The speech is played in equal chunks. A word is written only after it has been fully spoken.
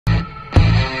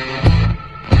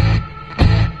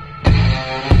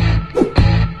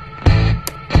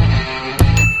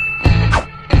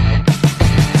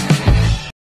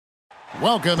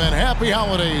Welcome and happy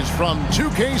holidays from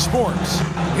 2K Sports.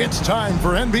 It's time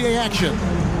for NBA action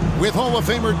with Hall of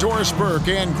Famer Doris Burke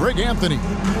and Greg Anthony.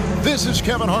 This is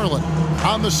Kevin Harlan.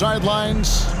 On the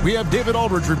sidelines, we have David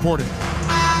Aldridge reporting.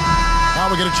 Now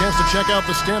we get a chance to check out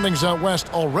the standings out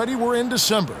west. Already we're in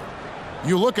December.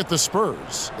 You look at the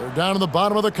Spurs. They're down in the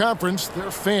bottom of the conference.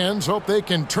 Their fans hope they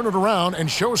can turn it around and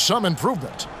show some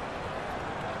improvement.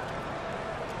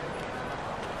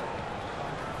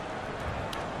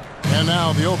 And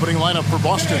now the opening lineup for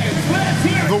Boston.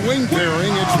 The wing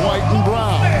pairing, it's White and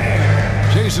Brown.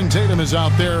 Jason Tatum is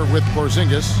out there with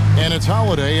Porzingis, and it's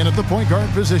Holiday in at the point guard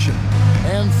position.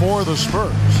 And for the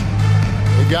Spurs,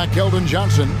 they've got Keldon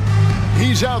Johnson.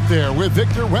 He's out there with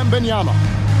Victor Wembanyama.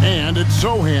 And it's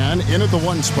Sohan in at the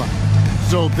 1 spot.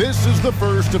 So this is the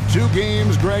first of 2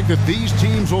 games, Greg, that these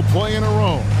teams will play in a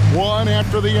row, one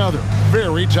after the other.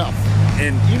 Very tough.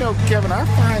 And, you know, Kevin, I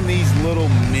find these little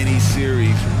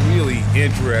mini-series really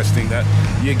interesting.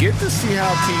 You get to see how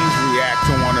teams react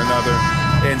to one another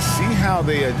and see how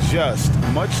they adjust,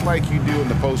 much like you do in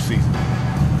the postseason.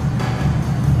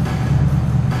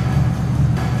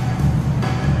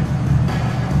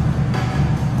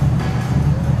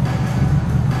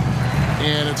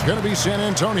 And it's going to be San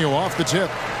Antonio off the tip.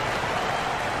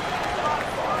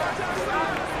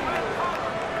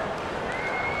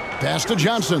 Pass to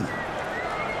Johnson.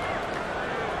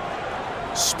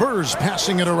 Spurs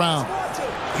passing it around.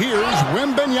 Here's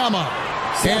Wembanyama.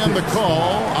 And the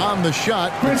call on the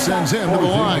shot that sends him to the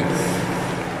line.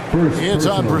 It's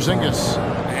on Porzingis.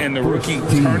 And the rookie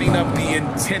turning up the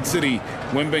intensity.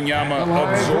 Wembanyama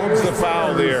absorbs the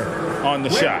foul there on the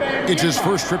shot. It's his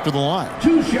first trip to the line.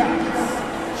 2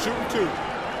 shots. Shooting 2.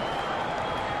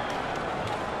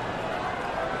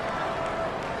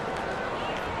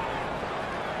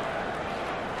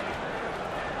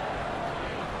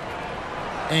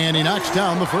 And he knocks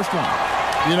down the first one.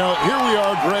 You know, here we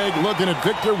are, Greg, looking at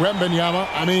Victor Wembanyama.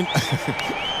 I mean,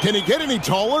 can he get any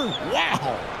taller?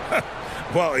 Wow.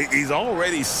 Well, he's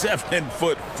already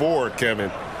 7'4", Kevin.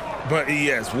 But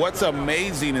yes, what's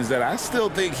amazing is that I still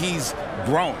think he's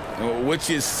grown, which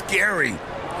is scary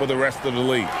for the rest of the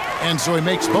league. And so he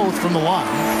makes both from the line.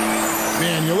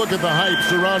 Man, you look at the hype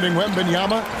surrounding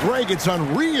Wembanyama. Greg, it's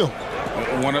unreal.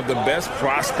 One of the best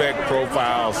prospect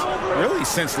profiles really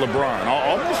since LeBron.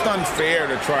 Almost unfair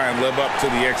to try and live up to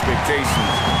the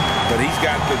expectations, but he's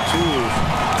got the tools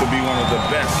to be one of the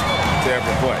best to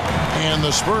ever play. And the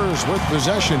Spurs with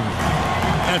possession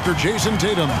after Jason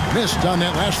Tatum missed on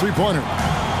that last 3-pointer.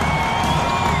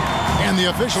 And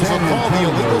the officials will call the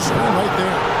illegal screen right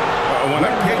there. When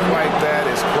a pick like that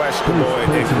is questionable,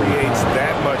 it creates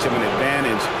that much of an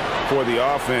advantage for the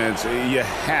offense. You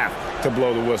have to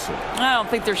blow the whistle. I don't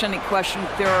think there's any question.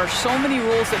 There are so many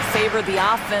rules that favor the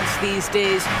offense these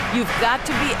days. You've got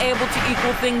to be able to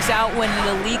equal things out when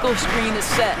an illegal screen is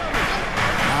set.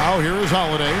 Now here is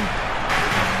Holiday.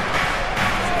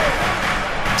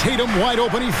 Tatum wide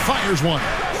open. He fires one.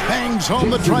 Bangs home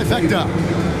the trifecta.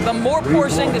 The more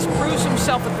Porzingis proves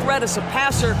himself a threat as a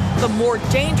passer, the more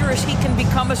dangerous he can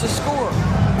become as a scorer.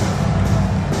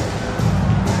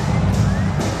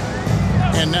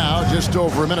 And now, just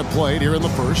over a minute played here in the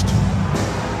first.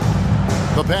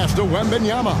 The pass to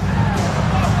Wembanyama.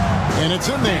 And it's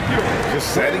in there.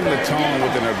 Just setting the tone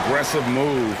with an aggressive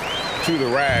move to the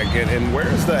rack. And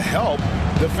where's the help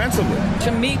defensively?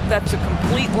 To me, that's a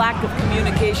complete lack of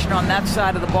communication on that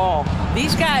side of the ball.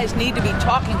 These guys need to be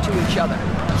talking to each other.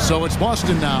 So it's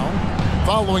Boston now,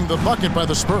 following the bucket by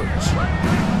the Spurs.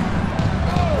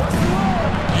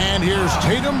 And here's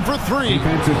Tatum for 3.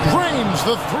 Frames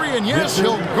the 3, and yes,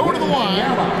 he'll go to the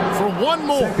line for one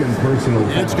more.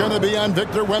 It's going to be on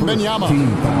Victor Wembanyama.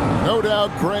 No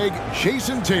doubt, Greg,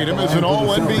 Jason Tatum is an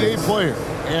all-NBA player,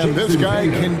 and this guy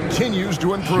continues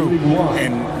to improve.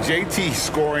 And JT's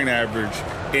scoring average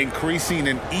increasing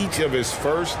in each of his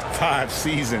first 5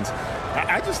 seasons.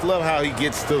 I just love how he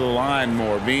gets to the line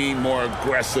more, being more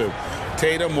aggressive.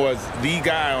 Tatum was the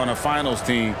guy on a finals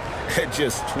team at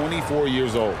just 24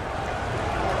 years old.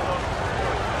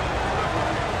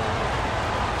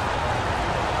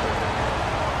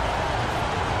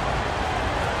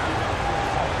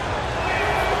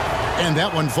 And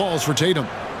that one falls for Tatum.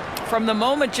 From the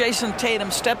moment Jason Tatum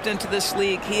stepped into this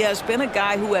league, he has been a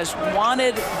guy who has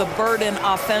wanted the burden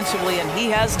offensively, and he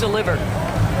has delivered.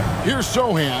 Here's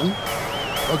Sohan.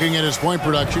 Looking at his point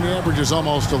production, he averages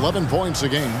almost 11 points a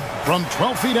game from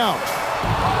 12 feet out.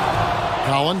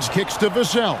 Collins kicks to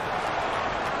Vassell.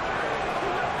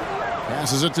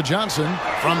 Passes it to Johnson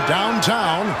from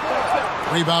downtown.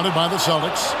 Rebounded by the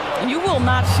Celtics. And you will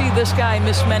not see this guy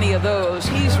miss many of those.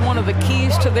 He's one of the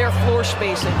keys to their floor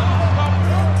spacing.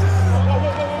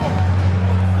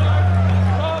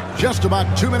 Just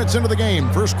about 2 minutes into the game.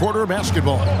 First quarter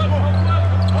basketball.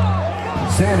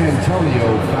 San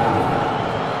Antonio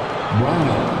foul.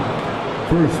 Brown.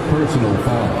 First personal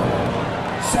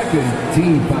foul. Second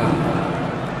team foul.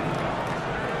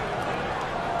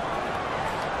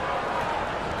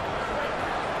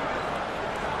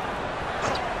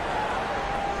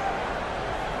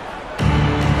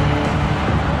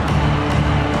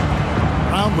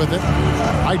 With it.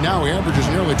 Right now, he averages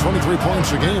nearly 23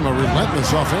 points a game, a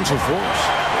relentless offensive force.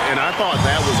 And I thought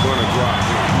that was going to drop.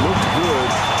 It looked good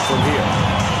from here.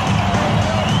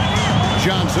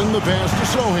 Johnson, the pass to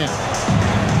Sohan.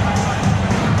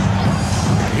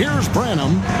 Here's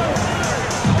Branham.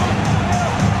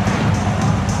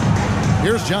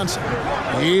 Here's Johnson.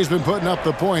 He's been putting up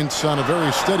the points on a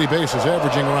very steady basis,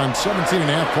 averaging around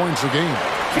 17.5 points a game.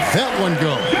 That one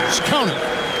goes. Count it.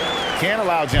 Can't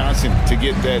allow Johnson to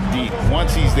get that deep.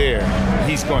 Once he's there,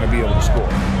 he's going to be able to score.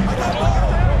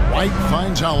 White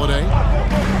finds Holiday.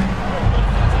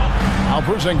 Now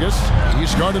Porzingis.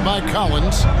 He's guarded by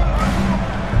Collins.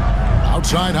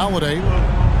 Outside Holiday.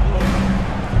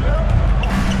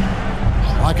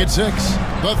 Clock at 6.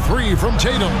 The three from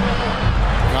Tatum.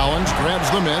 Collins grabs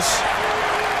the miss.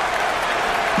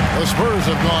 The Spurs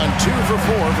have gone 2 for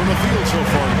 4 from the field so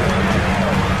far.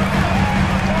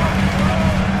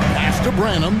 To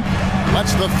Branham,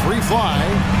 lets the three fly.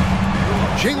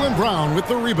 Jaylen Brown with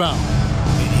the rebound.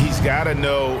 He's got to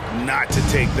know not to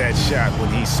take that shot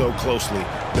when he's so closely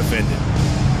defended.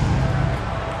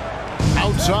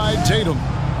 Outside Tatum.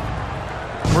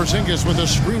 Porzingis with a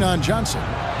screen on Johnson.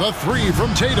 The three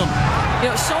from Tatum.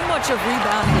 You know, so much of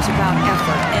rebounding is about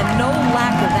effort, and no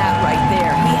lack of that right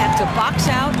there. He had to box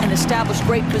out and establish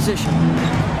great position.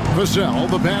 Vassell,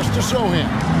 the pass to Sohan.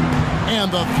 And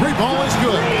the three ball is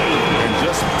good. And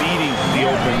just beating the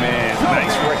open man.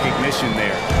 Nice recognition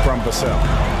there from Vassell.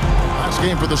 Last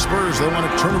game for the Spurs. They want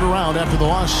to turn it around after the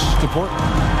loss to Portland.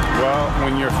 Well,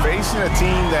 when you're facing a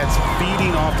team that's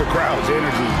feeding off the crowd's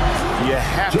energy, you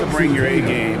have to bring your A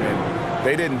game, and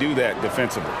they didn't do that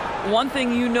defensively. One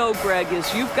thing you know, Greg,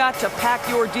 is you've got to pack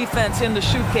your defense in the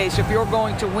suitcase if you're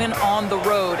going to win on the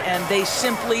road, and they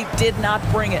simply did not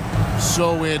bring it.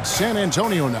 So it's San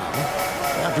Antonio now,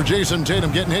 after Jason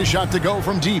Tatum getting his shot to go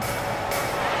from deep.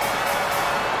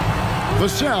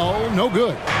 Vassell, no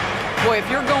good. Boy, if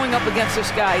you're going up against this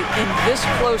guy in this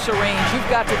close a range, you've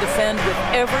got to defend with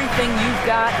everything you've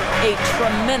got. A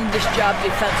tremendous job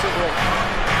defensively.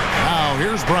 Now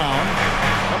here's Brown,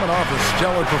 coming off a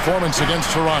stellar performance against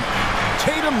Toronto.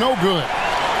 Tatum, no good.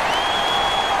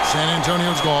 San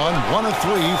Antonio's gone 1 of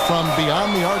 3 from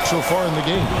beyond the arc so far in the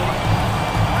game.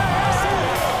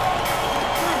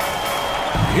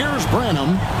 Here's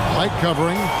Branham, light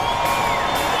covering.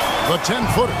 The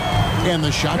 10-footer, and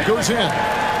the shot goes in.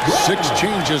 6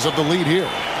 changes of the lead here.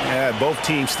 Yeah, both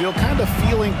teams still kind of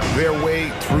feeling their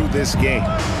way through this game.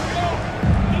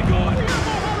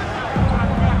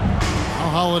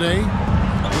 Holiday,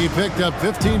 he picked up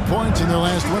 15 points in their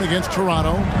last win against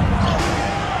Toronto.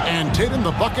 And Tatum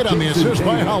the bucket on the assist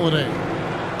by Holiday.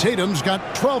 Tatum's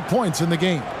got 12 points in the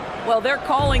game. Well, they're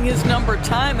calling his number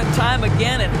time and time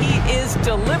again, and he is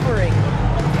delivering.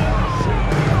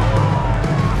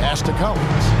 Pass to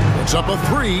Collins. It's up a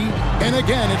 3, and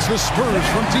again, it's the Spurs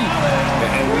from deep.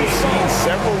 And we've seen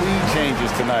several lead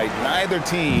changes tonight. Neither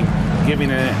team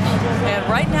giving an inch. And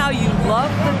right now, you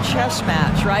love the chess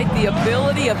match, right? The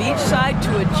ability of each side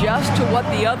to adjust to what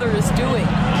the other is doing.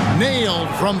 Nailed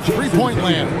from three-point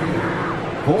land.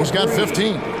 He's got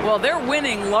 15. Well, they're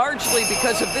winning largely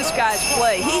because of this guy's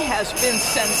play. He has been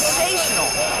sensational.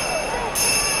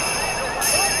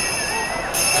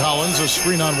 Collins, a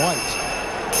screen on White.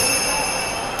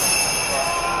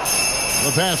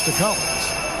 The pass to Collins.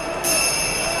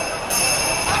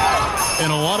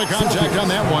 And a lot of contact on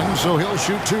that one, so he'll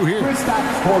shoot 2 here.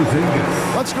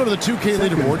 Let's go to the 2K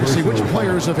leaderboard to see which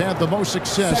players have had the most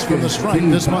success from the stripe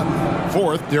this month.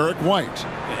 4th, Derek White.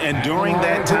 And during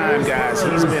that time, guys,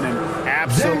 he's been an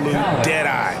absolute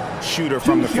dead-eye shooter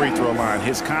from the free throw line.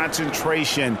 His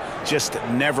concentration just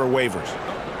never wavers.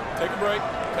 Take a break.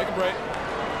 Take a break.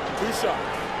 2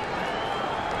 shots.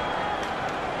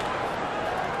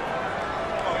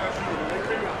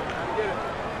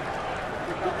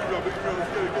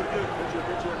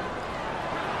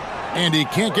 And he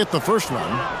can't get the first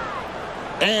one.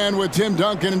 And with Tim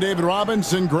Duncan and David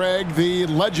Robinson, Greg, the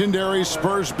legendary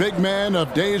Spurs big man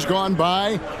of days gone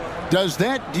by, does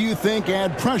that, do you think,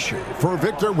 add pressure for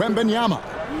Victor Wembanyama?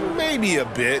 Maybe a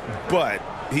bit, but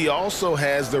he also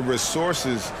has the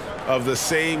resources of the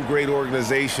same great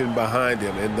organization behind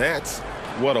him, and that's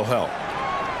what'll help.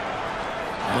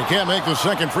 And he can't make the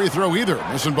second free throw either,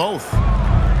 missing both.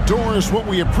 Doris, what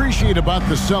we appreciate about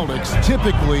the Celtics,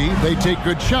 typically they take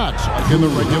good shots, like in the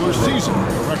regular season.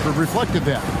 The record reflected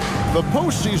that. The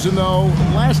postseason, though,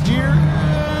 last year,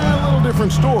 a little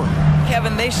different story.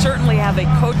 Kevin, they certainly have a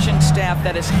coaching staff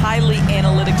that is highly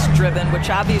analytics-driven, which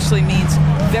obviously means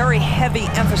very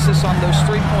heavy emphasis on those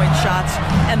three-point shots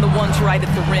and the ones right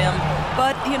at the rim.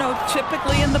 But, you know,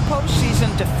 typically in the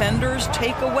postseason, defenders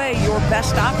take away your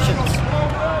best options.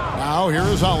 Now, here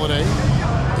is Holiday.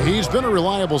 He's been a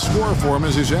reliable scorer for him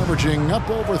as he's averaging up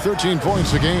over 13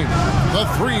 points a game. The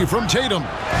three from Tatum.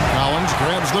 Collins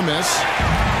grabs the miss.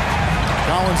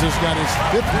 Collins has got his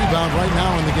 5th rebound right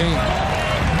now in the game.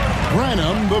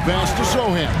 Branham, the pass to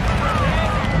Sohan.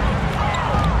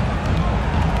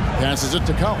 Passes it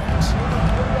to Collins.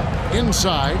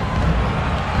 Inside.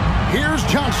 Here's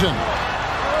Johnson.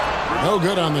 No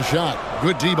good on the shot.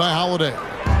 Good D by Holiday.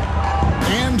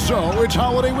 And so it's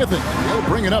Holiday with it. He'll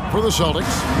bring it up for the Celtics.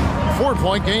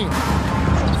 4-point game.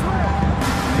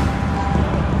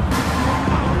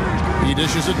 He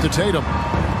dishes it to Tatum.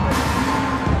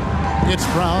 It's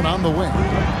Brown on the wing.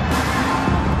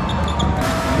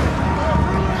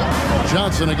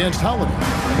 Johnson against Holiday.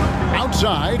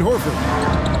 Outside, Horford.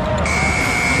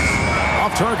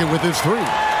 Off target with his 3.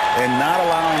 And not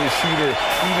allowing the shooter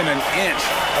even an inch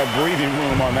of breathing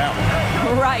room on that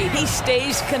one. Right, he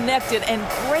stays connected, and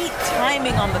great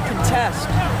timing on the contest.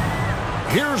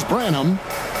 Here's Branham.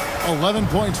 11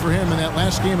 points for him in that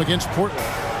last game against Portland.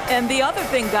 And the other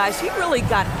thing, guys, he really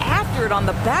got after it on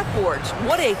the backboards.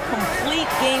 What a complete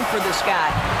game for this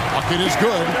guy. Bucket is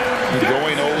good.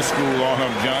 Going old school on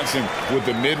him, Johnson, with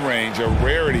the mid-range, a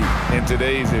rarity in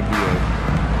today's NBA.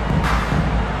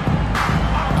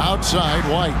 Outside,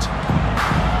 White.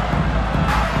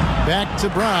 Back to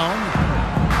Brown.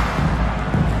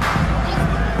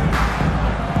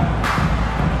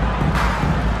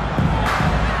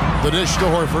 The dish to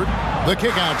Horford. The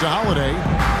kick out to Holiday.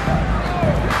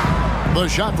 The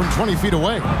shot from 20 feet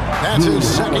away. That's his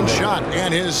second shot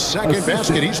and his second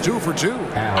basket. He's 2 for 2.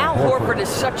 Al Horford is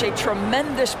such a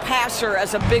tremendous passer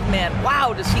as a big man.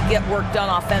 Wow, does he get work done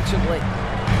offensively.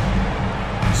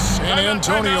 San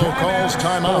Antonio calls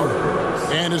timeout.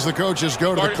 And as the coaches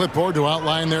go to the clipboard to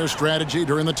outline their strategy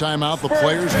during the timeout, the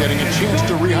players getting a chance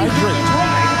to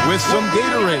rehydrate with some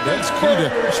Gatorade. That's key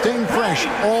to staying fresh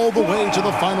all the way to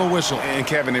the final whistle. And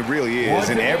Kevin, it really is.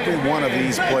 And every one of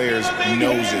these players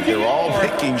knows it. They're all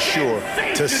making sure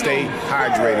to stay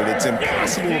hydrated. It's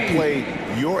impossible to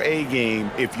play your A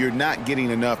game if you're not getting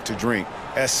enough to drink,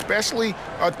 especially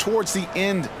towards the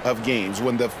end of games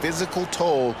when the physical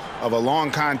toll of a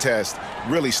long contest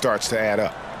really starts to add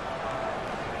up.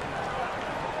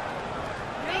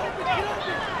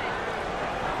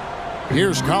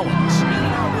 Here's Collins.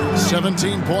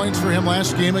 17 points for him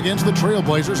last game against the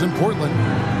Trailblazers in Portland.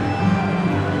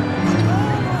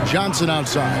 Johnson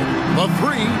outside. The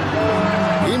 3.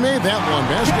 He made that one.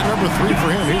 Basket number 3 for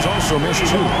him. He's also missed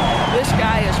 2. This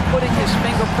guy is putting his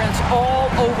fingerprints all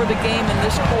over the game in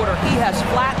this quarter. He has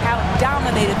flat out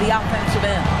dominated the offensive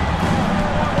end.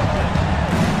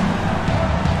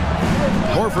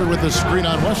 Horford with the screen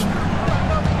on Wesley.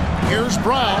 Here's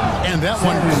Brown, and that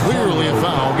one clearly a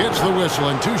foul. Gets the whistle,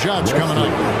 and 2 shots coming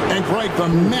up. And Greg, the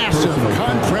massive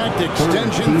contract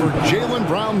extension for Jaylen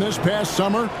Brown this past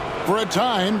summer. For a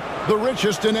time, the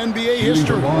richest in NBA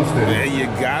history. Yeah, you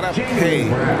gotta pay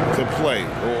to play,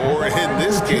 or in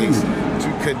this case, to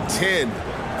contend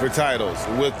for titles.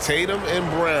 With Tatum and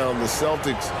Brown, the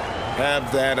Celtics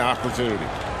have that opportunity.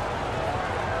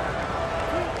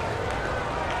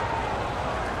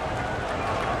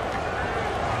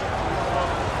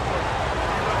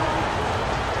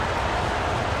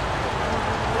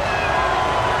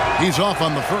 He's off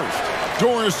on the first.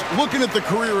 Doris, looking at the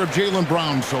career of Jaylen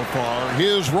Brown so far,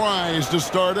 his rise to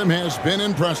stardom has been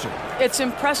impressive. It's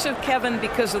impressive, Kevin,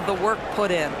 because of the work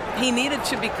put in. He needed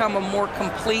to become a more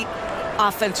complete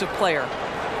offensive player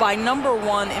by, number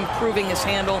 1, improving his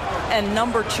handle, and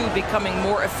number 2, becoming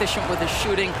more efficient with his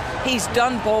shooting. He's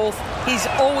done both. He's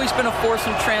always been a force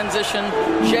in transition.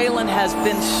 Jaylen has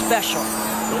been special.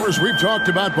 Doris, we've talked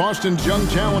about Boston's young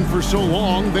talent for so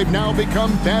long, they've now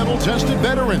become battle-tested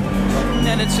veterans.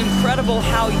 And it's incredible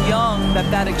how young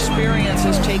that experience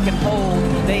has taken hold.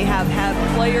 They have had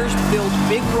players build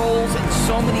big roles in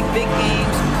so many big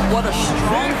games. What a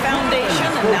strong foundation,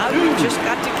 and now you've just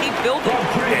got to keep building.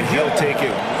 And he'll take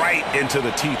it right into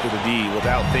the teeth of the D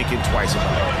without thinking twice about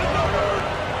it.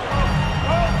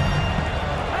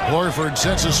 Horford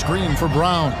sets a screen for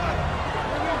Brown.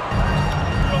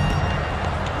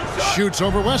 Shoots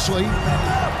over Wesley.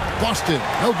 Busted.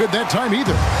 No good that time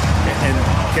either. And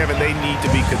Kevin, they need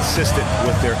to be consistent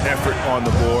with their effort on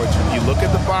the boards. You look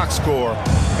at the box score,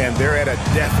 and they're at a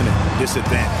definite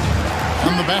disadvantage.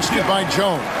 On the basket by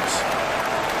Jones.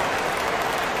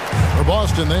 For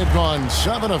Boston, they've gone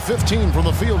 7 of 15 from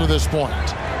the field to this point.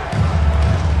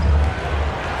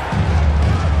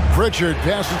 Pritchard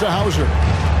passes to Hauser.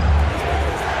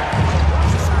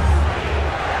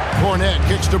 Cornette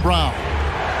kicks to Brown.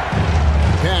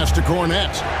 Pass to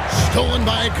Cornette. Stolen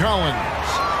by Collins.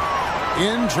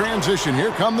 In transition,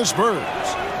 here come the Spurs.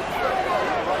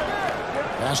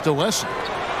 Pass to Wesson.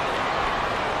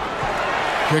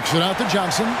 Kicks it out to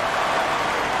Johnson.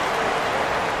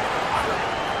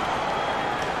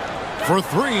 For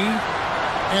three.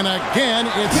 And again,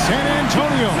 it's San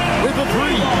Antonio with a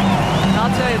three. I'll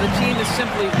tell you, the team is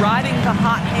simply riding the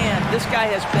hot hand. This guy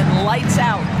has been lights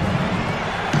out.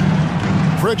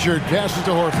 Pritchard passes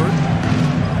to Horford.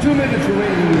 2 minutes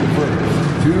remaining in the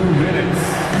first. 2 minutes.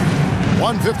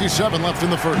 1:57 left in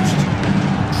the first.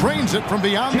 Trains it from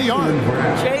beyond the arc.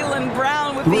 Jaylen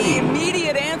Brown with the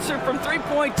immediate answer from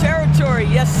three-point territory.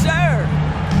 Yes, sir.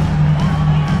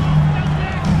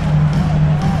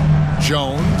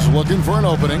 Jones looking for an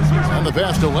opening. And the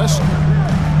pass to Wesson.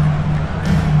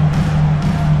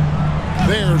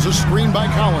 There's a screen by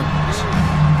Collins.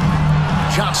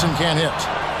 Johnson can't hit.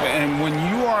 And when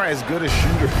you are as good a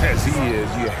shooter as he is,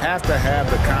 you have to have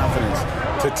the confidence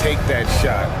to take that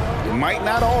shot. It might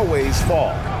not always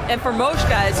fall. And for most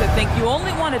guys, I think you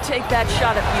only want to take that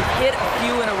shot if you've hit a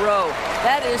few in a row.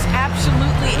 That is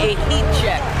absolutely a heat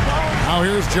check. Now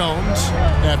here's Jones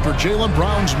after Jaylen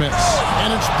Brown's miss.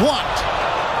 And it's blocked.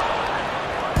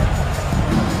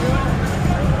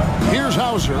 Here's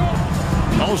Hauser.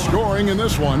 No scoring in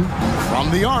this one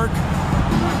from the arc.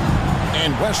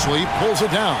 And Wesley pulls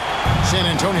it down. San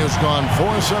Antonio's gone 4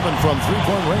 of 7 from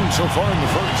three-point range so far in the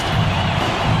first.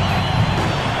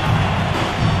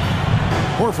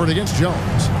 Horford against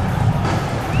Jones.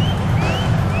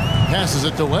 Passes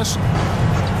it to Wesson.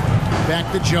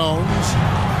 Back to Jones.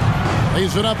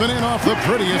 Lays it up and in off the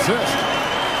pretty assist.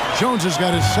 Jones has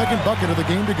got his second bucket of the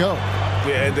game to go.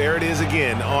 Yeah, and there it is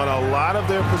again. On a lot of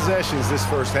their possessions this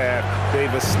first half,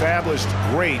 they've established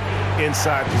great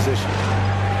inside position.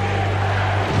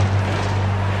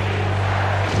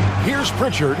 Here's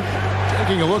Pritchard.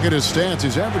 Taking a look at his stats,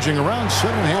 he's averaging around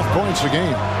 7.5 points a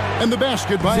game. And the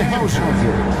basket by Hauser.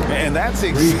 And that's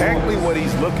exactly what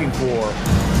he's looking for,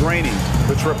 draining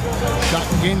the triple. Shot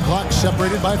and game clock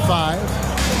separated by 5.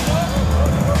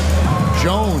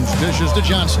 Jones dishes to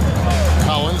Johnson.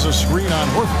 Collins a screen on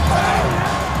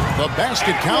Horford. The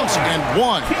basket counts and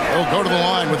one. He'll go to the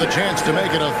line with a chance to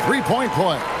make it a three-point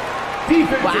play.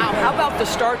 Wow, how about the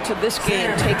start to this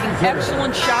game? Taking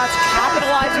excellent shots,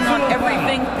 capitalizing on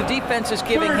everything the defense is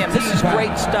giving him. This is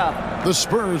great stuff. The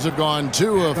Spurs have gone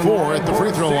 2 of 4 at the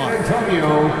free throw line.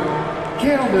 Antonio,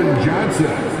 Keldon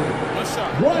Johnson.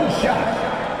 One shot.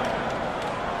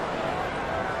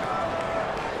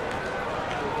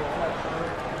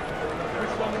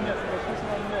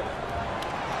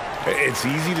 It's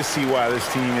easy to see why this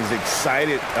team is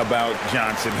excited about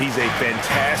Johnson. He's a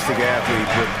fantastic athlete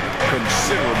with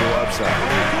considerable upside.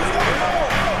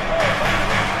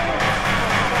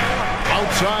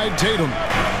 Outside Tatum.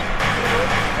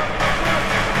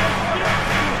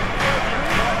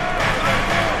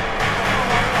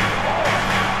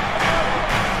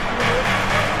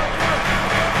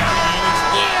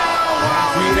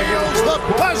 Nails the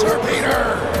buzzer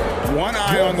beater. One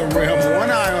eye on the rim, one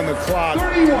eye on the clock.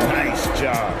 Nice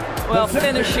job. Well,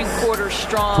 finishing quarter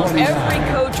strong. Every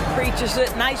coach preaches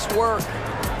it. Nice work.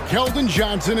 Keldon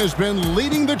Johnson has been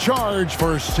leading the charge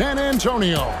for San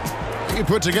Antonio. He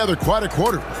put together quite a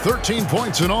quarter, 13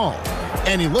 points in all.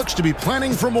 And he looks to be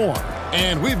planning for more.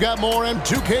 And we've got more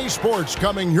M2K Sports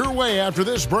coming your way after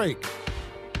this break.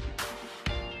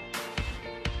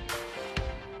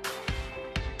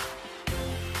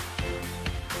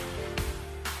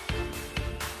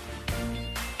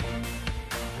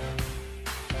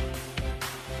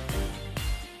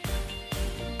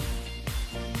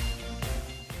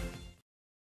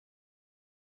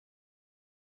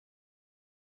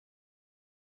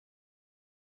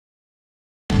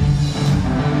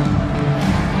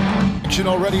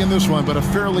 Already in this one, but a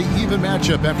fairly even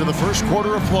matchup after the first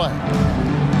quarter of play.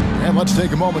 And let's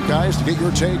take a moment, guys, to get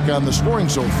your take on the scoring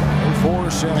so far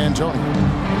for San Antonio.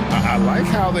 I like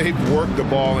how they've worked the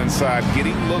ball inside,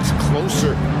 getting looks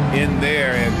closer in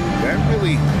there, and that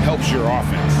really helps your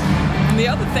offense. The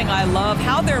other thing I love,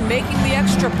 how they're making the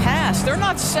extra pass. They're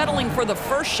not settling for the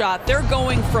first shot. They're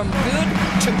going from good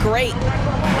to great.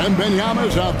 And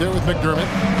Wembanyama's out there with McDermott.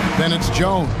 Then it's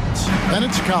Jones. Then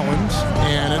it's Collins.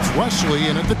 And it's Wesley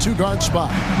in at the 2-guard spot.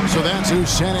 So that's who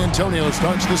San Antonio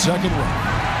starts the second with.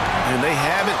 And they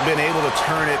haven't been able to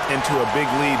turn it into a big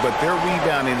lead, but their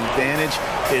rebounding advantage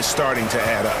is starting to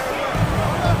add up.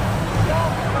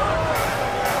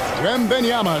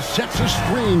 Wembanyama sets a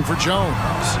screen for Jones.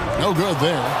 No good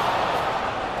there.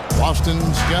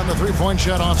 Boston's gotten the three-point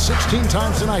shot off 16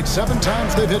 times tonight. 7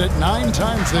 times they've hit it. 9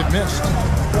 times they've missed.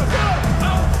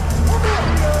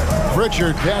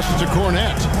 Pritchard passes to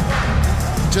Cornette.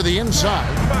 To the inside.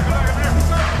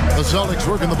 The Celtics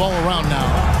working the ball around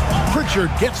now. Pritchard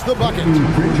gets the bucket.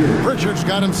 Pritchard's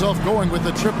got himself going with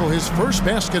the triple, his first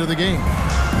basket of the game.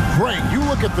 Greg, you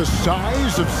look at the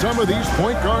size of some of these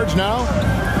point guards now,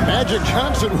 Magic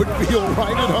Johnson would feel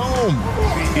right at home.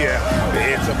 Yeah,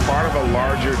 it's a part of a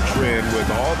larger trend with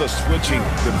all the switching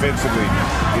defensively.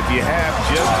 If you have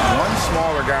just one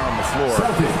smaller guy on the floor,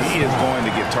 he is going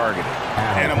to get targeted.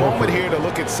 And a moment here to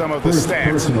look at some of the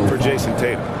stats for Jason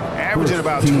Tatum. Averaging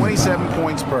about 27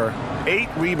 points per 8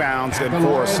 rebounds and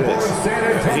 4 assists.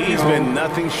 He's been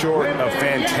nothing short of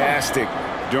fantastic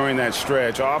during that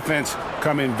stretch. Offense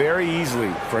coming very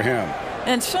easily for him.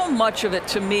 And so much of it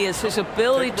to me is his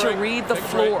ability to read the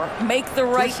floor, make the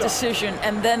right decision,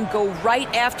 and then go right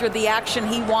after the action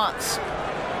he wants.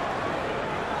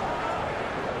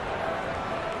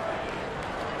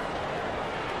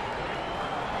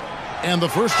 And the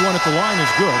first one at the line is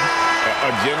good.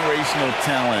 A generational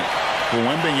talent. For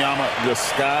Wembanyama, the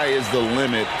sky is the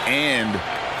limit and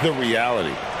the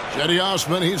reality. Cedi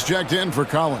Osman, he's checked in for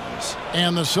Collins.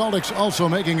 And the Celtics also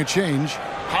making a change.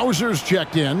 Hauser's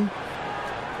checked in.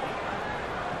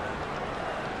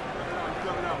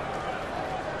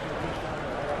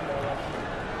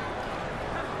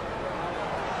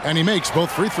 And he makes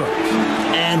both free throws.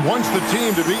 And once the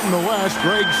team to beat in the West,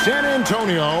 Greg, San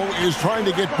Antonio is trying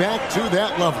to get back to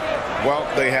that level. Well,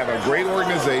 they have a great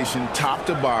organization, top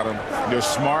to bottom. They're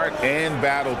smart and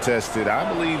battle-tested.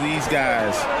 I believe these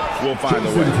guys will find a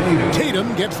way.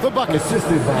 Tatum gets the bucket.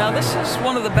 Now, this is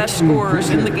one of the best scorers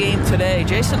in the game today.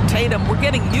 Jason Tatum, we're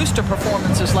getting used to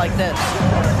performances like this.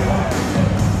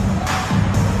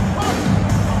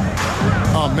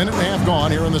 A minute and a half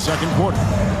gone here in the second quarter.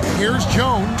 Here's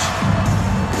Jones.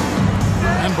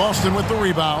 And Boston with the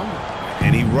rebound.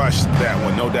 And he rushed that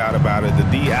one, no doubt about it. The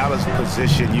D. Alice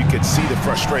position, you could see the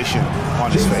frustration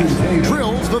on his face.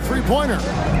 Drills the three-pointer.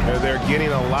 They're getting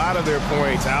a lot of their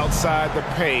points outside the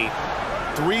paint.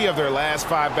 3 of their last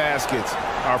 5 baskets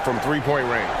are from three-point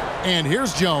range. And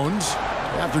here's Jones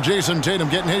after Jason Tatum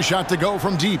getting his shot to go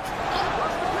from deep.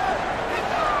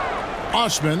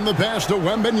 Osman, the pass to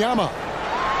Wembanyama.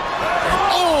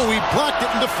 Oh, he blocked it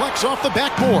and deflects off the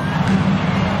backboard.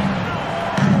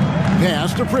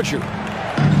 Pass to Pritchard.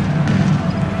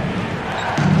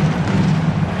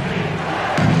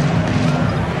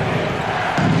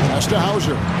 Pass to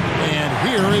Hauser. And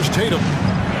here is Tatum.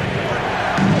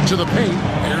 To the paint.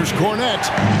 Here's Cornette.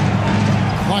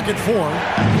 Clock at 4.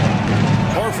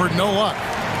 Horford, no luck.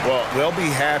 Well, they'll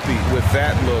be happy with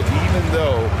that look, even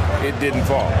though it didn't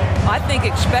fall. I think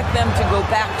expect them to go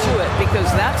back to it because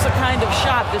that's the kind of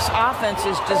shot this offense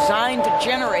is designed to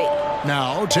generate.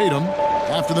 Now Tatum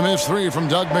after the missed 3 from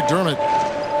Doug McDermott.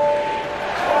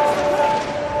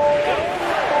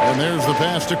 And there's the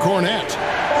pass to Cornette.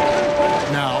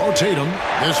 Now Tatum,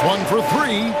 this one for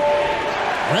 3.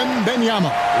 Wembanyama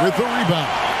with the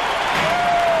rebound.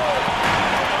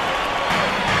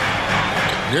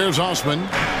 Here's Osman.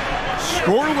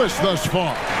 Scoreless thus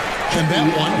far. And that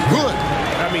one good.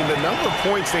 I mean, the number of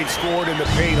points they've scored in the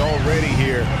paint already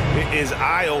here is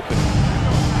eye-opening.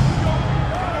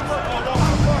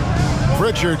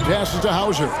 Pritchard passes to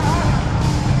Hauser.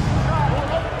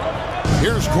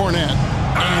 Here's Cornette.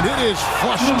 And it is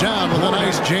flushed down with a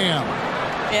nice jam.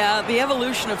 Yeah, the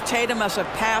evolution of Tatum as a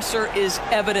passer is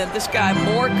evident. This guy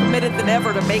more committed than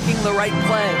ever to making the right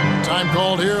play. Time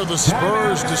called here. The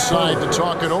Spurs decide to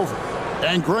talk it over.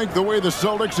 And Greg, the way the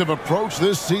Celtics have approached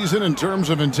this season in terms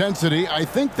of intensity, I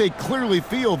think they clearly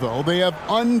feel, though, they have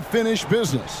unfinished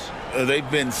business. They've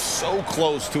been so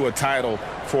close to a title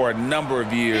for a number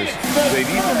of years. They've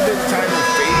even been title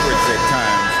favorites at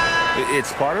times.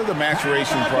 It's part of the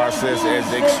maturation process,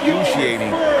 as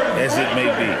excruciating as it may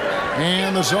be.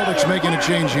 And the Celtics making a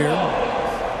change here.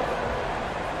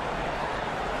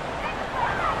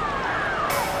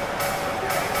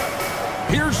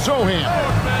 Here's Sohan.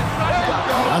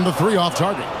 On the 3 off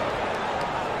target.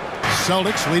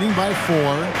 Celtics leading by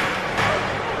 4.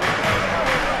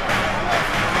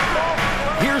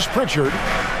 Here's Pritchard.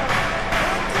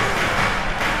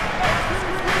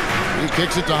 He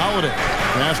kicks it to Holiday.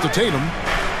 Pass to Tatum.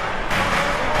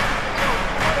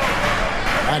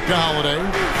 Back to Holiday.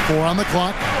 4 on the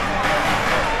clock.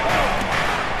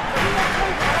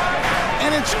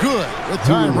 And it's good with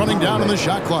time running down in the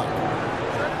shot clock.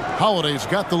 Holiday's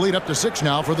got the lead up to 6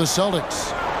 now for the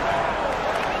Celtics.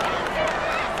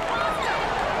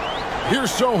 Here's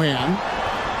Sohan.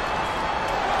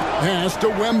 Pass to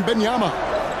Wembanyama.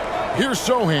 Here's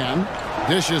Sohan.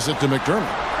 Dishes it to McDermott.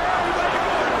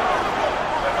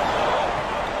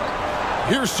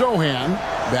 Here's Sohan.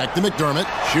 Back to McDermott.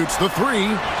 Shoots the 3.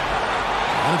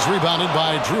 And it's rebounded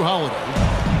by Drew Holiday.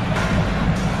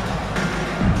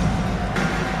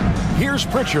 Here's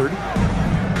Pritchard.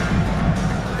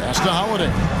 Pass to Holiday.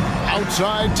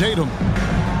 Outside Tatum.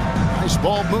 Nice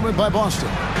ball movement by Boston.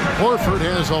 Horford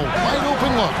has a wide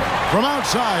open look from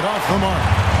outside off the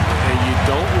mark. And you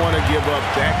don't want to give up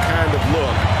that kind of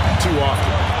look too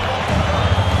often.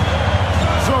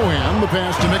 Sohan, the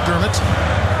pass to McDermott.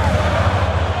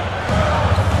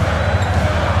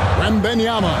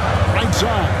 Wembanyama, right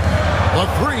side. The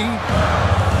 3.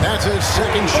 That's his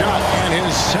second shot and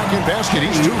his second basket.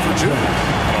 He's 2 for 2.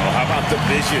 How about the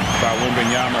vision by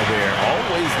Wembanyama there?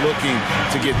 Always looking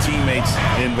to get teammates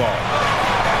involved.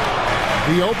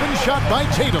 The open shot by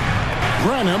Tatum.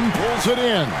 Branham pulls it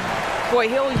in. Boy,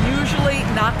 he'll usually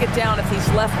knock it down if he's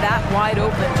left that wide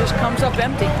open. Just comes up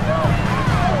empty.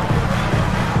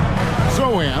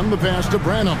 Sohan, the pass to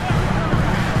Branham.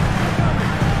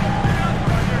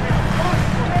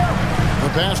 The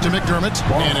pass to McDermott,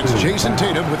 and it's Jason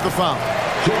Tatum with the foul.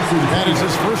 That is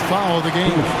his first foul of the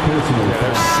game. 6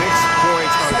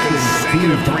 points on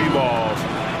consecutive 3 balls.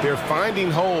 They're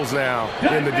finding holes now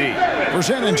in the D. For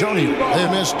San Antonio, they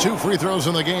missed 2 free throws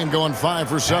in the game, going 5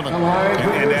 for 7.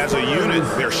 And as a unit,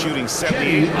 they're shooting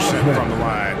 78% from the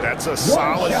line. That's a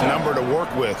solid number to work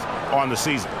with on the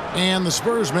season. And the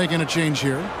Spurs making a change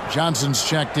here. Johnson's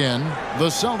checked in. The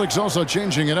Celtics also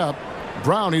changing it up.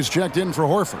 Brownie's checked in for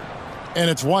Horford. And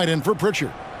it's wide in for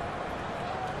Pritchard.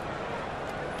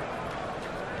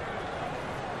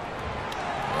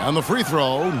 And the free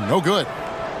throw, no good.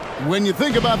 When you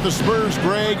think about the Spurs,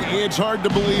 Greg, it's hard to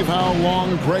believe how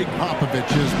long Greg Popovich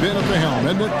has been at the helm,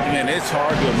 isn't it? And it's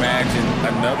hard to imagine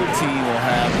another team will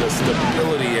have the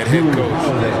stability at head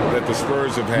coach that the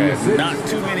Spurs have had. Not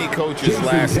too many coaches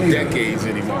last decades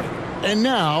anymore. And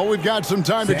now we've got some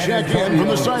time to check in from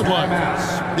the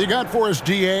sidelines. You got for us,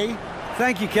 DA?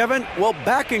 Thank you, Kevin. Well,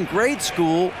 back in grade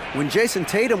school, when Jason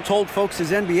Tatum told folks his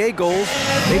NBA goals,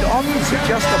 they'd often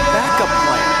suggest a backup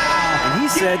plan. And he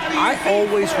said, I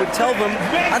always would tell them,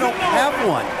 I don't have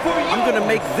one. I'm going to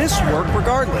make this work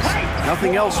regardless.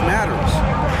 Nothing else matters.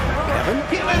 Kevin?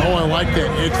 Oh, I like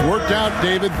that. It's worked out,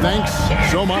 David. Thanks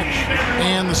so much.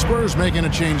 And the Spurs making a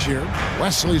change here.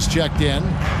 Wesley's checked in.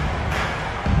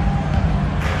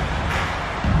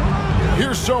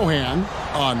 Here's Sohan.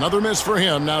 Another miss for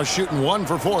him. Now shooting 1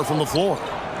 for 4 from the floor.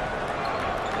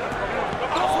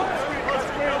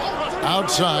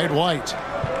 Outside, White.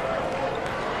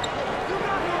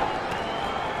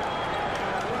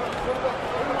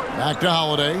 Back to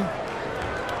Holiday.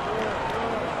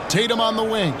 Tatum on the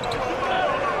wing.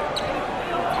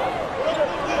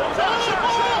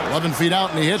 11 feet out,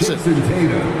 and he hits it.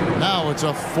 Now it's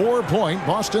a 4-point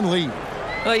Boston lead.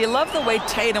 Well, you love the way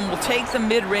Tatum will take the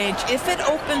mid-range if it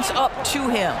opens up to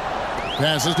him.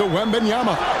 Passes to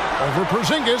Wembanyama. Over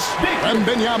Porzingis.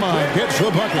 Wembanyama gets the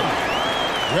bucket.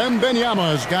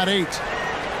 Wembanyama's got 8.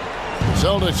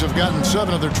 Celtics have gotten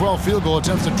 7 of their 12 field goal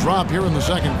attempts to drop here in the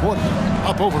second quarter.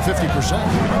 Up over 50%.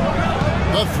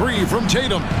 The 3 from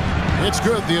Tatum. It's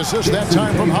good. The assist that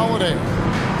time from Holiday.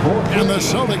 And the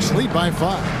Celtics lead by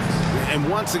 5. And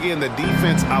once again, the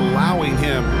defense allowing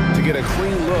him to get a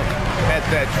clean look at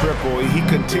that triple. He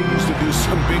continues to do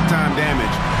some big-time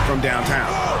damage from downtown.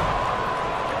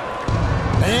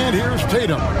 And here's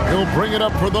Tatum. He'll bring it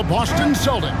up for the Boston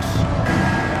Celtics.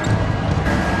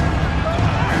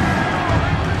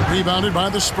 Rebounded by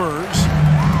the Spurs.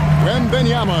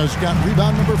 Wembanyama's got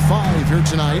rebound number 5 here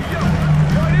tonight.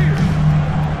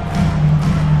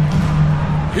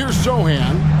 Here's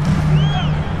Sohan.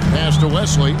 Pass to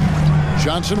Wesley.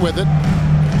 Johnson with it.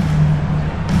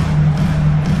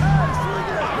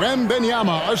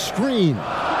 Wembanyama, a screen.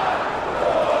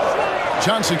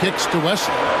 Johnson kicks to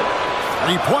Wesley.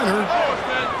 3-pointer.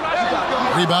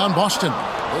 Rebound, Boston.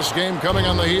 This game coming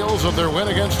on the heels of their win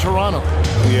against Toronto.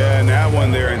 Yeah, and that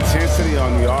one, their intensity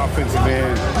on the offensive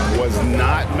end was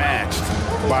not matched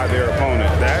by their opponent.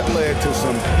 That led to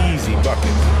some easy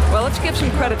buckets. Well, let's give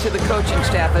some credit to the coaching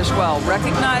staff as well,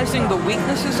 recognizing the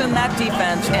weaknesses in that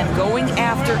defense and going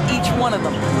after each one of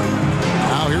them.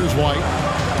 Now here's White.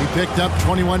 He picked up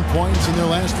 21 points in their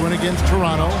last win against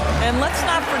Toronto. And let's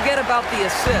not forget about the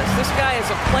assist. This guy as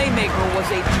a playmaker was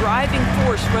a driving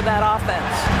force for that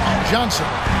offense. Johnson.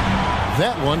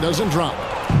 That one doesn't drop.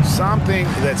 Something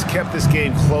that's kept this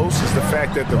game close is the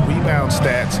fact that the rebound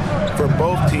stats for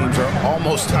both teams are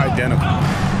almost identical.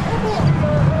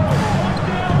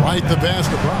 Right the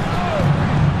basket.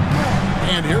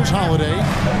 And here's Holiday.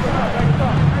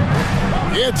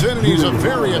 It's in, and he's a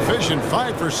very efficient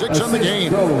 5 for 6 on the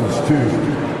game.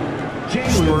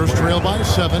 Spurs trail by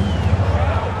 7.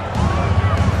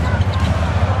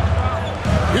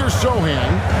 Here's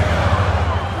Sohan.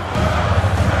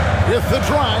 With the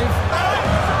drive.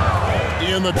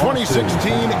 In the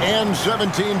 2016 and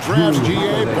 17 drafts,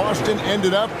 GA, Boston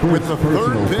ended up with the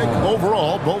 3rd pick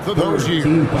overall both of those years.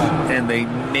 And they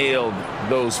nailed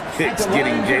those picks,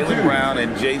 getting Jaylen Brown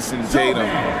and Jason Tatum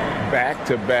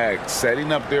back-to-back,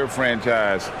 setting up their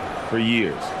franchise for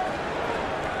years.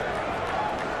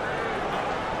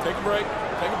 Take a break.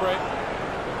 Take a break.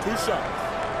 2 shots.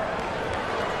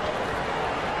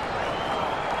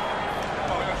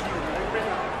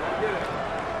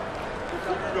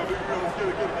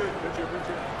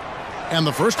 And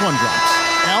the first one drops.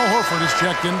 Al Horford is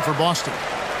checked in for Boston.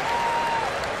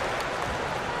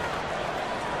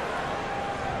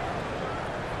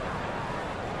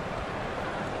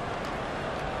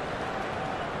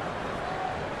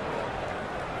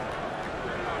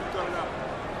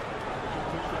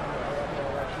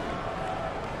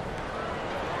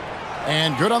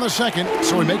 And good on the second,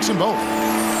 so he makes them both.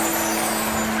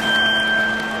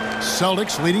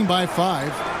 Celtics leading by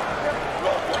 5.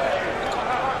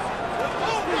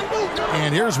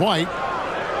 And here's White.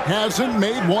 Hasn't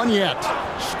made one yet.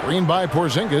 Screened by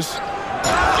Porzingis.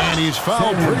 And he's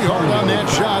fouled pretty hard on that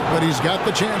shot, but he's got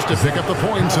the chance to pick up the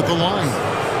points at the line.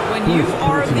 When you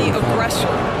are the aggressor,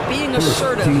 being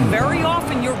assertive, very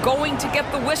often you're going to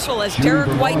get the whistle, as Derek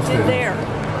White did there.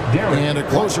 And a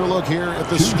closer look here at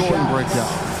the scoring breakdown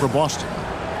for Boston.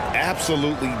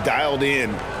 Absolutely dialed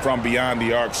in from beyond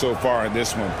the arc so far in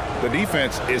this one. The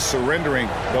defense is surrendering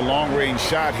the long-range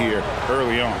shot here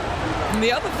early on. And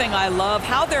the other thing I love,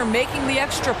 how they're making the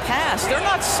extra pass. They're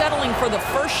not settling for the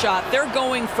first shot. They're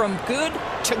going from good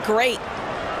to great.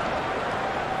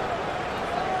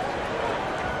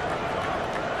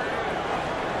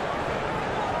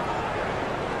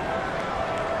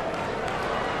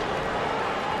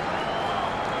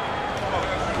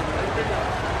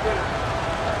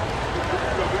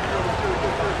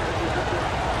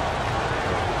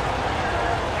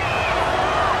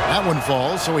 That one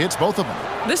falls, so he hits both of them.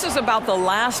 This is about the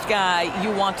last guy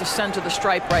you want to send to the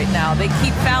stripe right now. They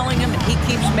keep fouling him, and he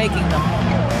keeps making them.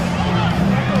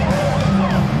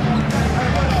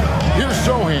 Here's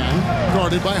Sohan,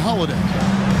 guarded by Holiday.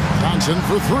 Johnson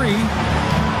for 3.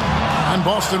 And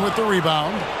Boston with the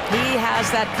rebound. He has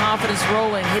that confidence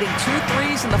rolling, hitting 2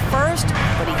 threes in the first,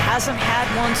 but he hasn't had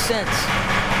one since.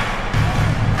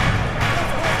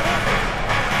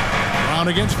 Brown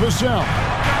against Vassell.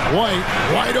 White,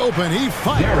 wide open. He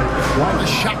fired. The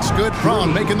shot's good.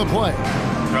 Brown making the play.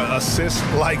 Assists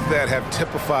like that have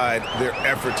typified their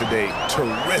effort today.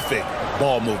 Terrific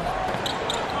ball movement.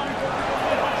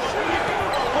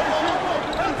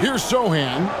 Here's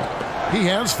Sohan. He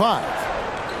has 5.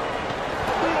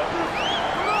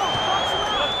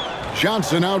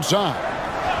 Johnson outside.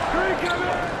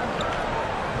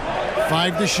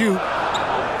 5 to shoot.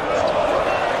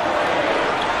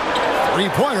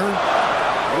 3-pointer.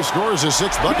 He scores his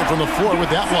 6th bucket from the floor with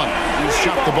that one. He's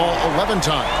shot the ball 11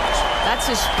 times. That's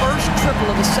his first triple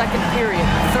of the second period,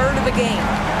 3rd of the game.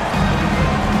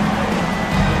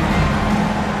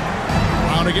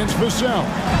 Brown against Vassell.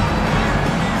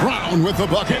 Brown with the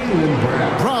bucket.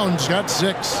 Brown's got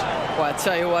 6. Well, I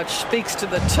tell you what, speaks to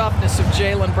the toughness of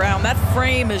Jaylen Brown. That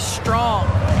frame is strong.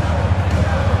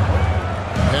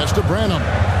 Pass to Branham.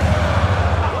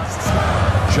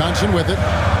 Johnson with it.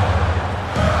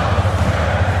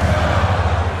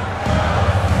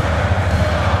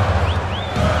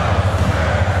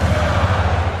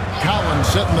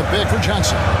 Setting the big for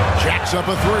Johnson. Jacks up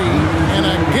a 3. And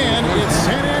again, it's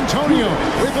San Antonio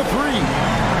with a 3.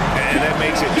 And that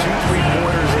makes it 2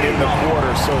 3-pointers in the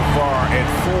quarter so far and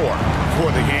 4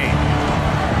 for the game.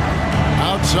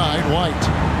 Outside, White.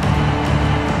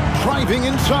 Driving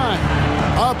inside.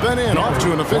 Up and in. Off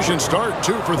to an efficient start.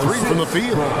 2 for 3 from the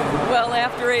field. Well,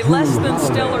 after a less than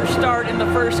stellar start in the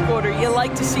first quarter, you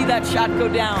like to see that shot go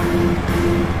down.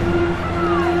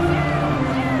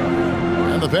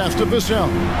 pass to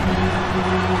Vassell.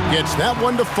 Gets that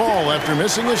one to fall after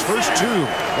missing his first two.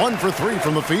 1 for 3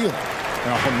 from the field.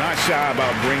 I'm not shy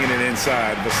about bringing it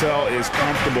inside. Vassell is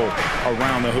comfortable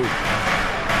around the hoop.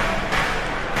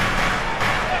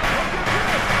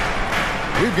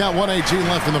 We've got 1:18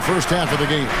 left in the first half of the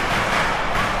game.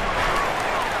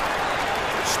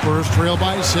 Spurs trail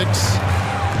by 6.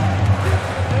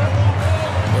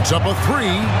 Puts up a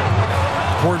 3.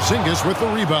 Porzingis with the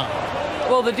rebound.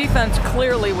 Well, the defense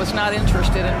clearly was not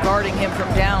interested in guarding him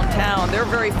from downtown. They're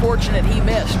very fortunate he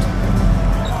missed.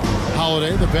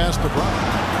 Holiday, the pass to Brown.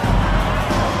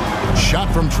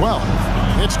 Shot from 12.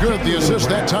 It's good. The assist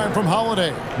that time from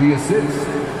Holiday. The assist.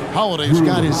 Holiday's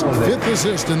got his 5th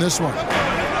assist in this one.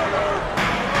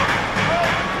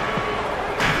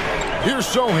 Here's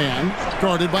Sohan,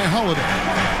 guarded by Holiday.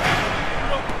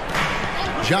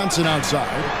 Johnson outside.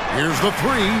 Here's the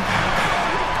 3.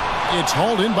 It's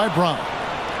hauled in by Brown.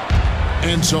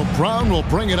 And so Brown will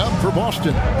bring it up for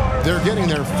Boston. They're getting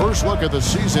their first look at the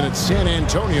season at San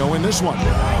Antonio in this one.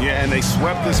 Yeah, and they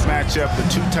swept this matchup the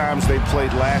 2 times they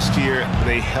played last year.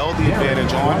 They held the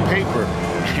advantage on paper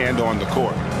and on the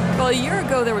court. Well, a year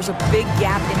ago, there was a big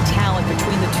gap in talent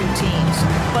between the two teams.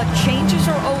 But changes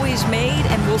are always made,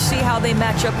 and we'll see how they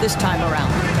match up this time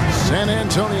around. San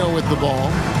Antonio with the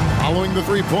ball, following the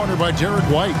three-pointer by Derek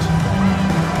White.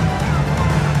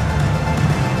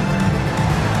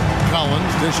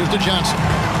 Collins dishes to Johnson.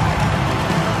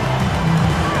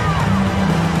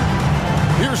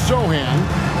 Here's Sohan,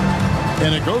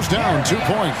 and it goes down 2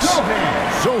 points.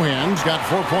 Sohan's got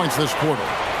 4 points this quarter.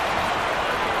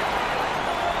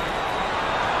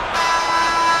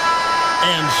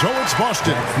 And so it's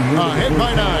Boston, ahead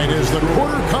by 9 as the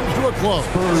quarter comes to a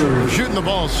close. Shooting the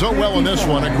ball so well in this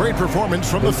one, a great performance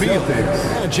from the field.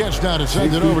 And a chance now to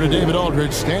send it over to David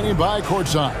Aldridge, standing by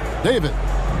courtside. David.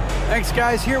 Thanks,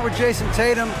 guys. Here with Jason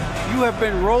Tatum. You have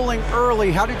been rolling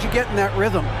early. How did you get in that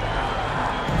rhythm?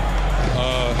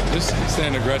 Just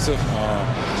staying aggressive.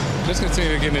 Just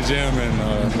continue to get in the gym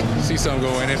and see something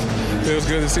go in. It feels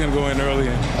good to see him go in early.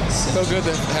 And it feels good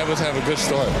to have us have a good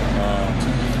start.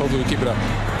 Hopefully we keep it up.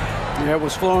 Yeah, it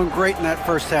was flowing great in that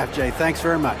first half, Jay. Thanks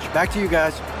very much. Back to you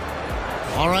guys.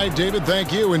 All right, David,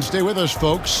 thank you. And stay with us,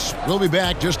 folks. We'll be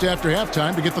back just after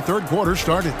halftime to get the third quarter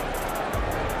started.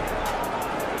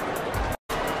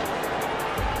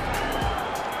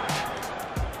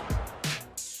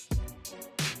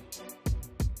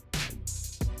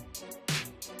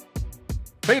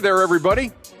 Hey there,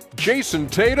 everybody. Jason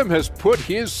Tatum has put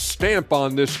his stamp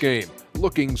on this game,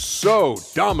 looking so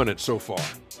dominant so far.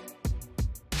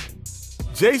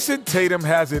 Jason Tatum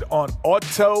has it on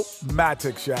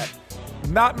automatic, Shaq.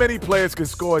 Not many players can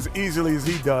score as easily as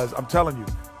he does. I'm telling you,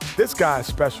 this guy is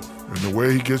special. And the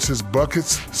way he gets his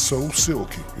buckets, so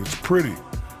silky. It's pretty.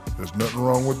 There's nothing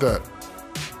wrong with that.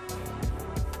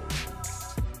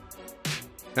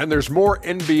 And there's more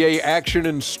NBA action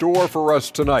in store for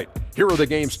us tonight. Here are the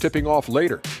games tipping off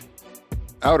later.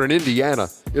 Out in Indiana,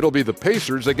 it'll be the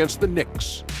Pacers against the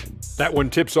Knicks. That one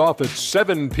tips off at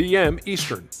 7 p.m.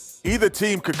 Eastern. Either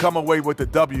team could come away with the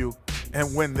W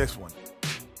and win this one.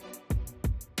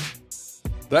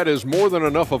 That is more than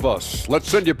enough of us. Let's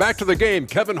send you back to the game.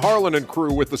 Kevin Harlan and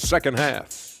crew with the second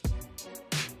half.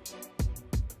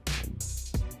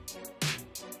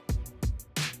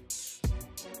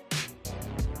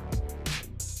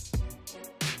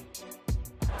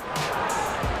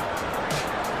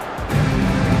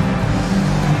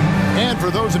 For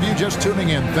those of you just tuning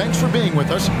in, thanks for being with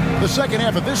us. The second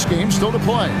half of this game still to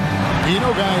play. And you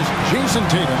know, guys, Jason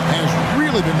Tatum has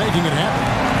really been making it happen.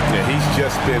 Yeah, he's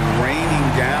just been raining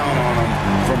down on them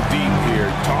from deep here.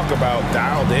 Talk about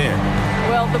dialed in.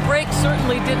 Well, the break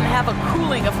certainly didn't have a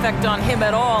cooling effect on him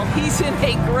at all. He's in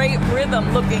a great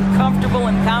rhythm, looking comfortable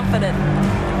and confident.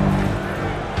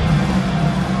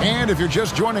 And if you're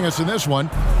just joining us in this one,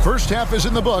 first half is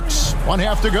in the books. 1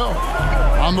 half to go.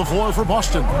 On the floor for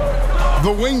Boston.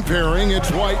 The wing pairing,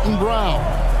 it's White and Brown.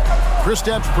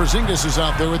 Kristaps Porzingis is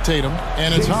out there with Tatum,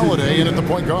 and it's Holiday in at the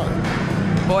point guard.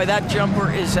 Boy, that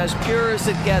jumper is as pure as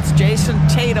it gets. Jason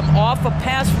Tatum off a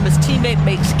pass from his teammate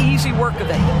makes easy work of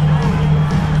it.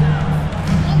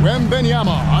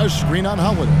 Wembanyama, a screen on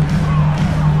Holiday.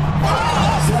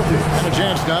 And a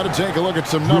chance now to take a look at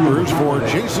some numbers for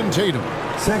Jason Tatum.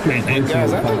 And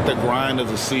guys, I think the grind of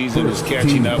the season is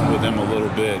catching up with him a little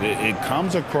bit. It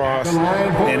comes across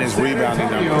in his rebounding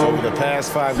numbers. Over the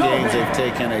past 5 games, they've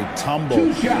taken a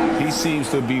tumble. He seems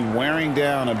to be wearing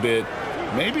down a bit.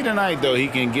 Maybe tonight, though, he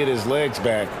can get his legs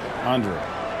back under it.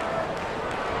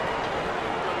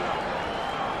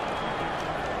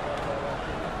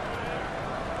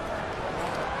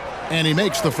 And he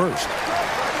makes the first.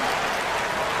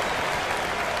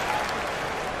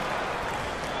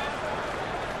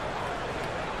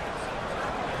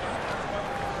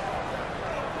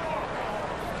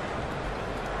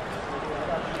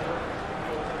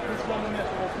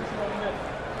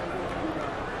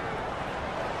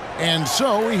 And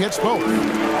so he hits both.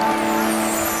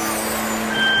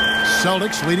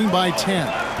 Celtics leading by 10.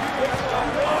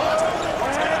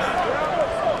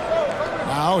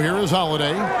 Now here is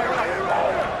Holiday.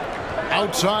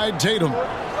 Outside Tatum.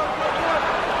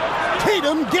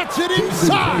 Tatum gets it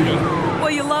inside.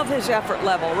 Well, you love his effort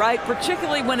level, right?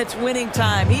 Particularly when it's winning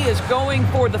time. He is going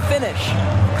for the finish.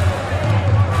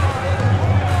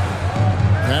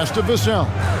 Pass to Vassell.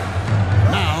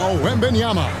 Now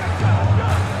Wembanyama.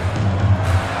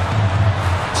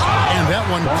 And that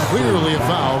one clearly a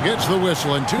foul. Gets the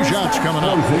whistle and 2 shots coming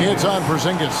up. It's on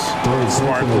Porzingis.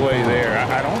 Smart play there.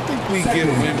 I don't think we give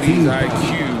Wemby's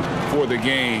IQ for the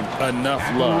game enough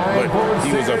love, but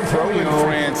he was a pro in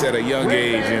France at a young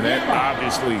age, and that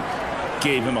obviously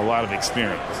gave him a lot of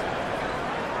experience.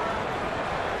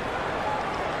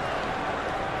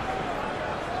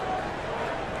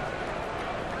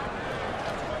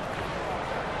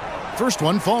 First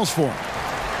one falls for him.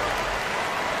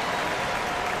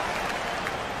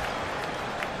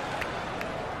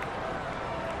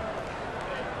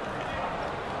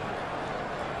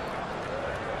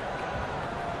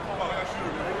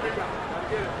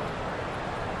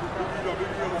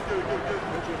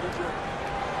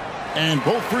 And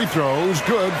both free throws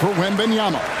good for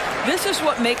Wembanyama. This is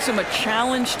what makes him a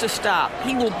challenge to stop.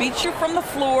 He will beat you from the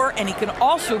floor, and he can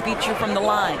also beat you from the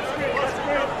line.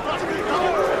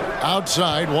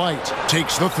 Outside, White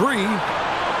takes the 3.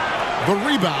 The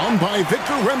rebound by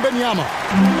Victor Wembanyama.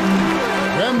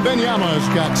 Wembanyama's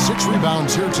got 6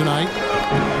 rebounds here tonight.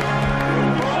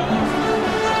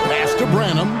 Pass to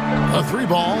Branham. A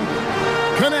 3-ball.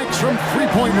 Connects from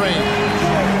 3-point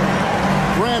range.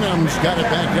 Branham's got it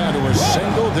back down to a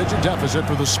single-digit deficit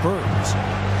for the Spurs.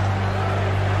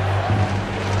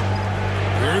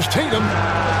 Here's Tatum.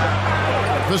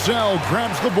 Vassell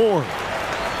grabs the board.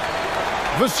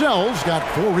 Vassell's got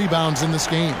 4 rebounds in this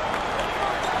game.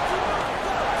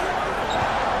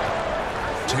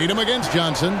 Tatum against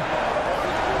Johnson.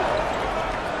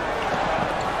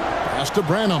 Pass to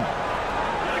Branham.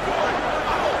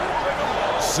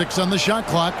 6 on the shot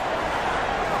clock.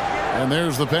 And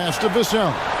there's the pass to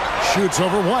Vassell. Shoots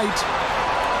over White.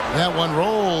 That one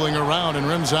rolling around and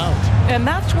rims out. And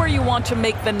that's where you want to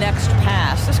make the next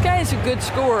pass. This guy is a good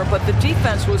scorer, but the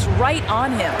defense was right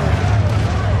on him.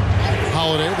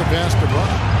 Holiday, the pass to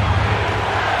Brown.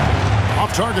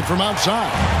 Off target from outside.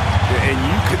 And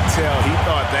you could tell he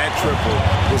thought that triple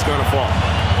was going to fall.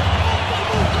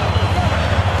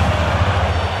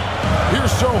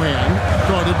 Here's Sohan,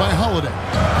 guarded by Holiday.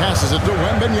 Passes it to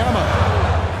Wembanyama.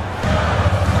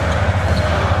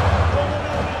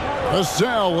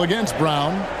 Vassell against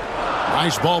Brown.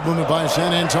 Nice ball movement by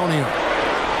San Antonio.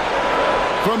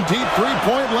 From deep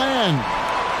 3-point land.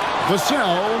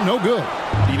 Vassell, no good.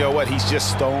 You know what? He's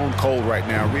just stone cold right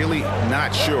now. Really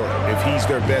not sure if he's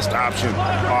their best option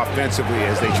offensively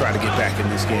as they try to get back in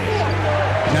this game.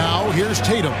 Now here's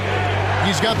Tatum.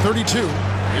 He's got 32.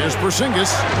 Here's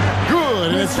Porzingis.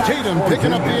 Good, and it's Tatum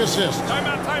picking up the assist.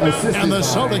 And the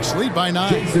Celtics lead by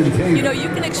 9. You know, you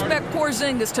can expect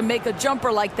Porzingis to make a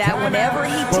jumper like that whenever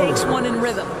he takes one in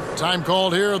rhythm. Time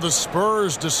called here. The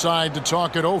Spurs decide to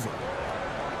talk it over.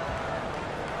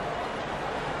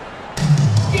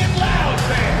 Get loud,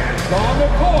 fans! On the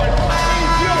court.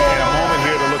 And a moment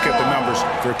here to look at the numbers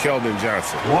for Keldon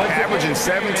Johnson. Averaging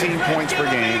 17 points per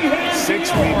game,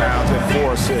 6 rebounds, and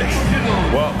 4 assists.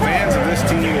 Well, fans of this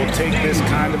team will take this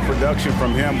kind of production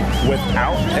from him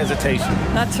without hesitation.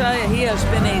 I tell you, he has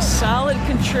been a solid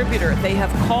contributor. They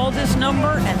have called his number,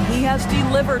 and he has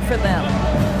delivered for them.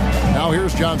 Now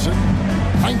here's Johnson.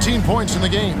 19 points in the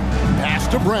game. Pass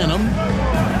to Branham.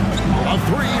 A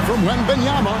 3 from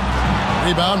Wembanyama.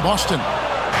 Rebound Boston.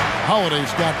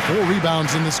 Holiday's got 4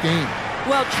 rebounds in this game.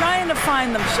 Well, trying to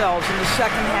find themselves in the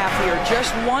second half here.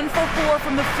 Just 1 for 4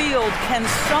 from the field. Can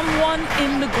someone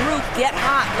in the group get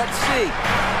hot? Let's see.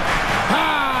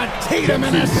 Tatum,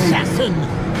 an assassin.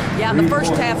 Yeah, in the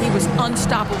first half, he was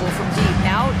unstoppable from deep.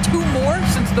 Now, 2 more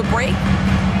since the break.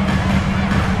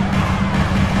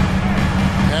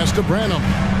 Pass to Branham.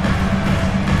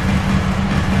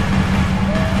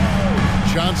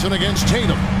 Johnson against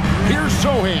Tatum. Here's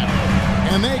Sohan.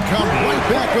 And they come right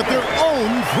back with their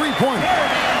own 3-pointer.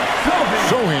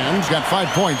 Sohan's got 5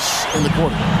 points in the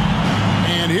quarter.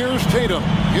 And here's Tatum.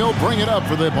 He'll bring it up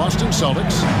for the Boston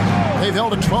Celtics. They've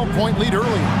held a 12-point lead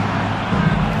early.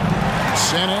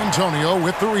 San Antonio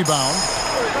with the rebound.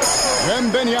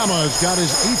 Wembanyama's got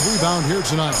his 8th rebound here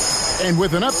tonight. And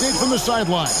with an update from the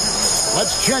sideline,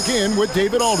 let's check in with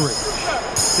David Aldridge.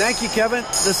 Thank you, Kevin.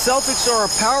 The Celtics are a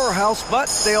powerhouse, but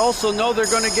they also know they're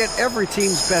going to get every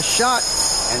team's best shot,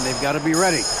 and they've got to be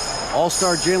ready.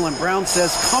 All-star Jaylen Brown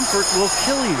says comfort will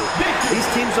kill you. These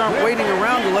teams aren't waiting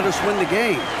around to let us win the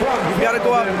game. You've got to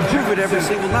go out and prove it every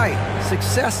single night.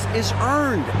 Success is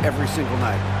earned every single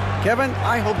night. Kevin,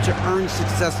 I hope to earn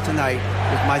success tonight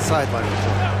with my sideline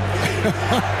report.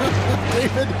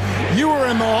 David, you are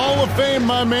in the Hall of Fame,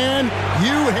 my man.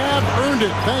 You have earned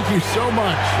it. Thank you so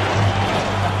much.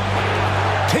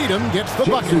 Tatum gets the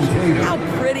bucket. How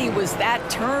pretty was that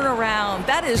turnaround?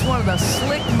 That is one of the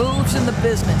slick moves in the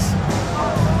business.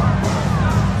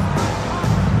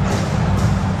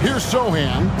 Here's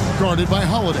Sohan, guarded by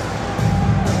Holiday.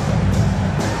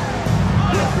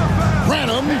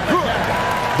 Branham, good.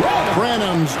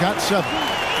 Branham's got 7.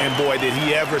 And boy, did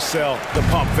he ever sell the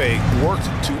pump fake. Worked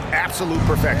to absolute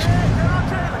perfection.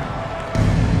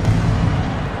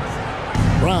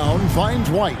 Brown finds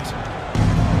White.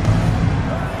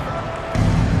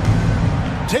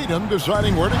 Tatum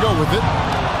deciding where to go with it.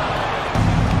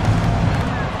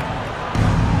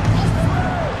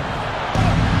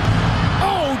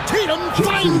 Oh, Tatum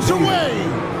finds a way.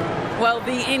 Well,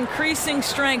 the increasing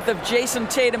strength of Jason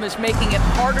Tatum is making it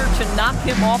harder to knock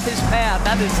him off his path.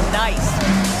 That is nice.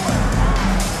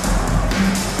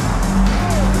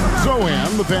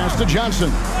 Zohan, the pass to Johnson.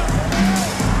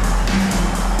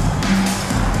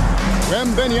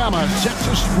 Nbahighlights sets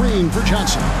a screen for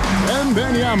Johnson.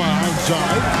 Nbahighlights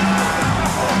outside.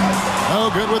 Oh,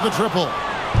 good with the triple.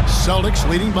 Celtics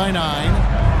leading by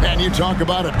 9. And you talk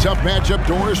about a tough matchup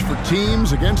doors for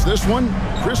teams against this one.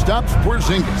 Kristaps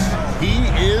Porzingis. He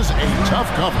is a tough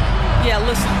cover. Yeah,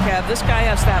 listen, Kev, this guy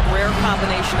has that rare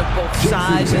combination of both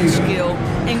size and skill,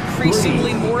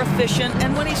 increasingly more efficient,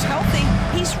 and when he's healthy,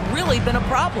 he's really been a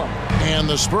problem. And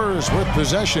the Spurs with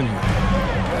possession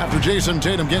after Jason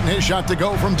Tatum getting his shot to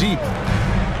go from deep.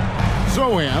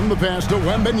 Zohan, the pass to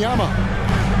Nbahighlights.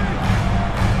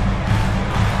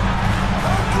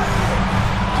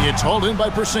 It's hauled in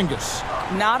by Porzingis.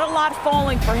 Not a lot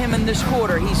falling for him in this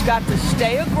quarter. He's got to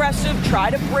stay aggressive, try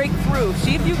to break through,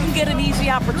 see if you can get an easy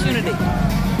opportunity.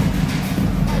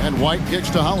 And White kicks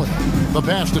to Holiday. The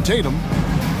pass to Tatum.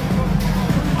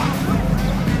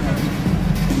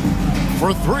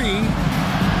 For 3.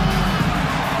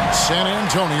 San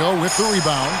Antonio with the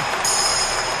rebound.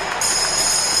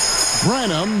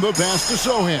 Branham, the pass to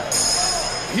Sohan.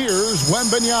 Here's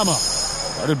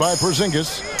Nbahighlights. Guarded by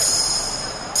Porzingis.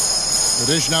 The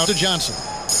dish now to Johnson.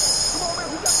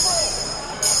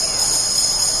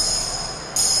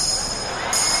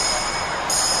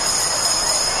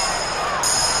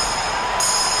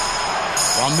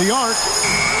 From the arc.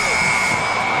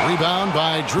 Rebound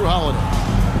by Drew Holiday.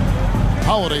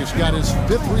 Holiday's got his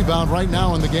 5th rebound right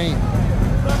now in the game.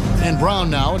 And Brown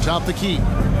now atop the key.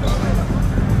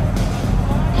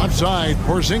 Outside,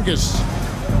 Porzingis.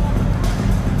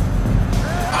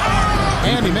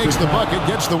 And he makes the bucket,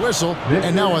 gets the whistle,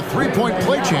 and now a 3-point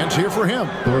play chance here for him.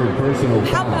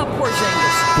 How about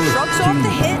Porzingis? Shrugs off the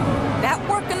hit. That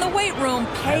work in the weight room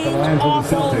paying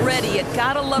off already. You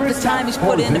gotta love the time he's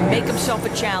put in to make himself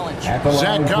a challenge.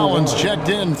 Zach Collins checked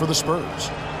in for the Spurs.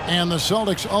 And the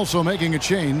Celtics also making a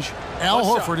change. Al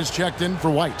Horford is checked in for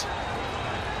White.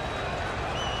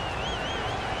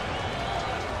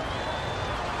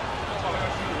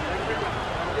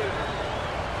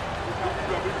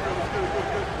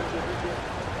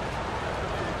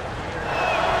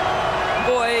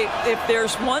 If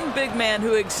there's one big man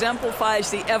who exemplifies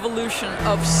the evolution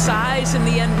of size in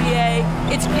the NBA,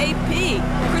 it's KP.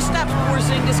 Kristaps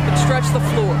Porzingis can stretch the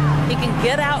floor. He can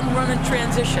get out and run in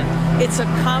transition. It's a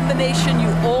combination you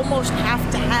almost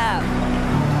have to have.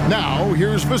 Now,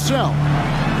 here's Vassell.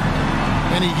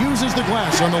 And he uses the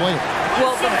glass on the layup.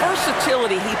 Well, the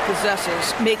versatility he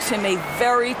possesses makes him a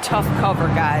very tough cover,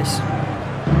 guys.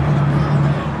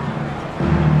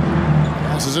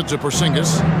 Passes it to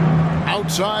Porzingis.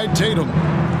 Outside Tatum.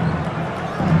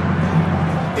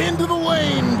 Into the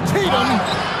lane. Tatum.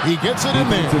 He gets it in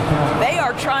there. They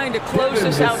are trying to close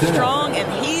this out strong,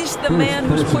 and he's the man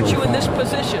who's put you in this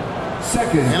position.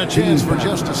 And a chance for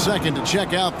just a second to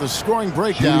check out the scoring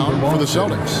breakdown for the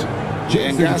Celtics.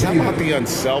 And guys, how about the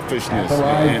unselfishness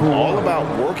and all about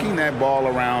working that ball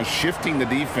around, shifting the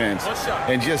defense,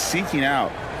 and just seeking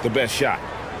out the best shot.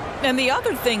 And the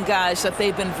other thing, guys, that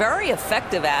they've been very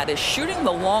effective at is shooting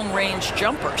the long-range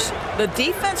jumpers. The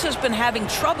defense has been having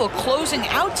trouble closing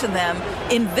out to them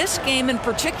in this game in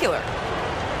particular.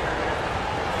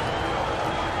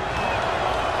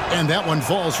 And that one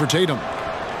falls for Tatum.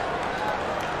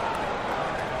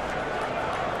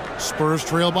 Spurs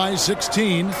trail by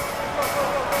 16.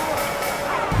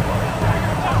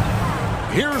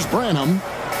 Here's Branham.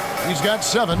 He's got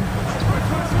 7.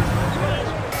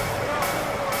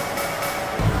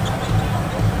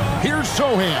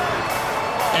 Sohan.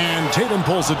 And Tatum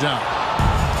pulls it down.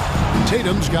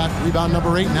 Tatum's got rebound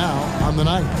number 8 now on the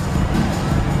night.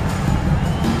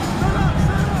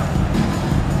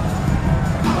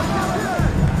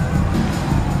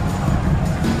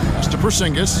 Pass to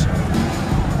Porzingis.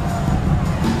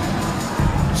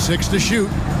 6 to shoot.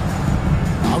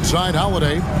 Outside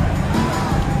Holiday.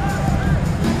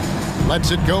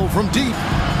 Lets it go from deep.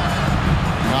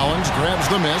 Collins grabs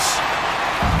the miss.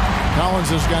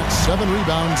 Collins has got 7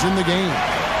 rebounds in the game.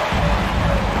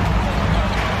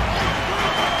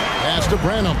 Pass to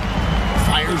Branham.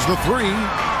 Fires the 3.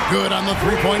 Good on the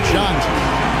three-point shot.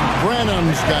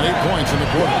 Branham's got 8 points in the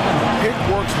quarter. Pick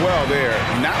works well there.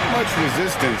 Not much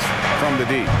resistance from the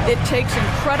D. It takes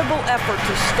incredible effort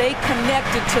to stay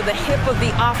connected to the hip of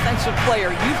the offensive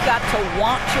player. You've got to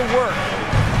want to work.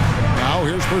 Now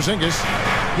here's Porzingis.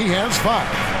 He has 5.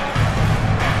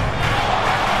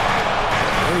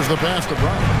 There's the pass to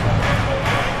Bryant.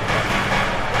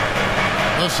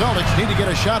 The Celtics need to get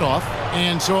a shot off,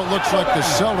 and so it looks like the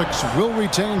Celtics will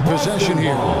retain possession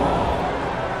here.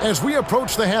 As we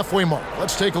approach the halfway mark,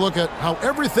 let's take a look at how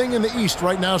everything in the East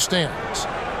right now stands.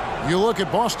 You look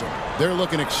at Boston. They're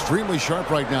looking extremely sharp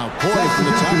right now, poised in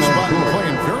the top spot and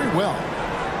playing very well.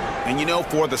 And you know,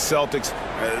 for the Celtics,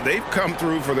 they've come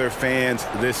through for their fans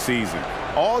this season.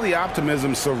 All the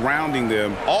optimism surrounding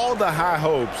them, all the high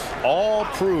hopes, all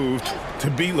proved to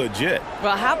be legit.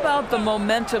 Well, how about the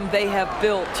momentum they have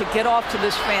built to get off to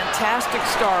this fantastic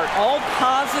start? All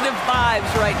positive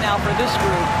vibes right now for this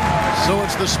group. So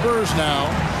it's the Spurs now.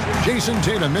 Jason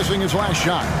Tatum missing his last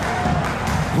shot.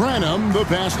 Branham, the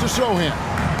pass to Sohan.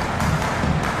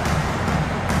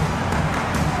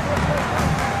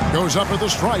 Goes up at the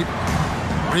stripe.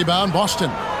 Rebound Boston.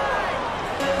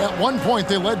 At one point,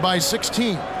 they led by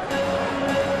 16.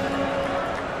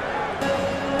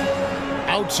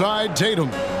 Outside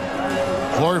Tatum.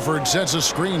 Horford sets a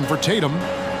screen for Tatum.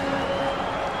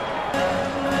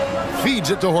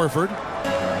 Feeds it to Horford.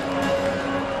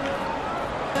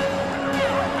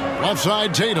 Left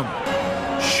side Tatum.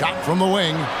 Shot from the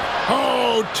wing.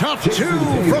 Oh, tough 2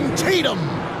 from Tatum.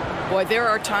 Boy, there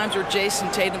are times where Jason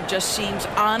Tatum just seems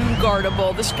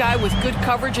unguardable. This guy with good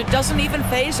coverage, it doesn't even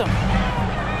faze him.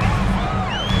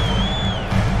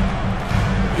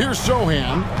 Here's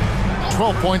Sohan.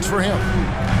 12 points for him.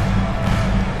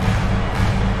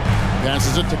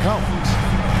 Passes it to Collins.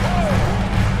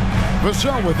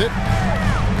 Vassell with it.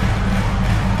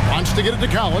 Wants to get it to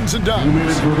Collins and does.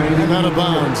 And out of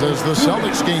bounds as the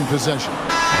Celtics gain possession.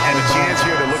 And a chance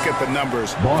here to look at the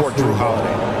numbers for Drew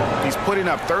Holiday. He's putting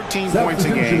up 13 points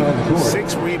a game,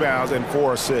 6 rebounds, and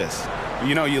 4 assists.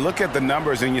 You know, you look at the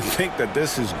numbers and you think that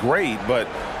this is great, but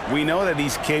we know that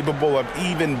he's capable of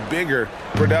even bigger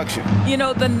production. You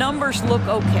know, the numbers look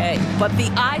okay, but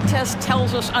the eye test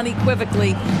tells us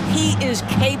unequivocally he is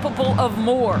capable of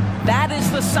more. That is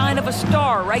the sign of a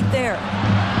star right there.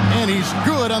 And he's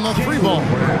good on the 3-ball.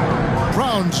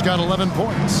 Brown's got 11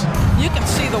 points. You can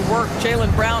see the work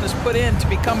Jaylen Brown has put in to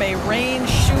become a range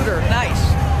shooter. Nice.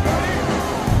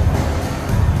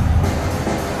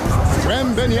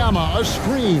 Wembanyama, a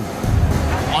screen.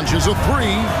 Launches a 3,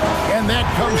 and that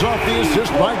comes off the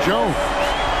assist by Jones.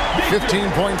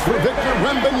 15 points for Victor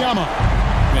Wembanyama.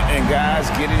 And guys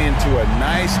getting into a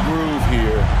nice groove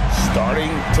here,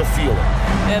 starting to feel it.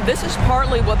 And this is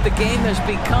partly what the game has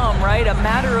become, right? A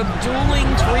matter of dueling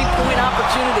three-point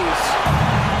opportunities.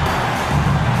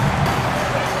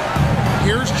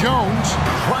 Here's Jones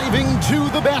driving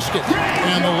to the basket,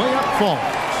 and the layup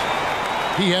falls.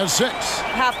 He has 6.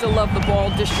 Have to love the ball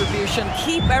distribution.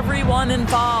 Keep everyone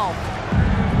involved.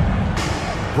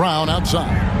 Brown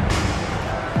outside.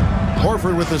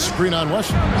 Horford with the screen on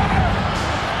Westbrook.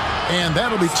 And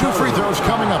that'll be 2 free throws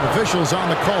coming up. Officials on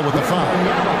the call with the foul.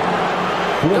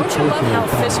 Don't you love how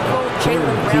physical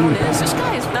Jaylen Brown is? This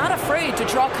guy is not afraid to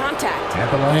draw contact.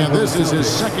 And this is his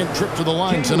 2nd trip to the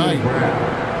line tonight.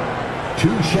 2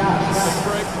 shots.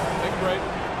 Big break.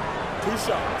 2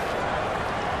 shots.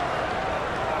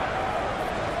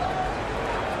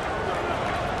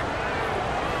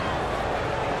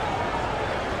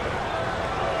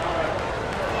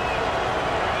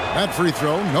 That free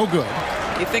throw, no good.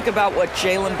 You think about what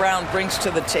Jaylen Brown brings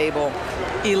to the table.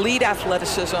 Elite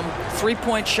athleticism,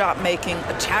 3-point shot making,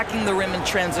 attacking the rim in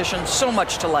transition, so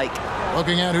much to like.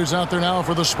 Looking at who's out there now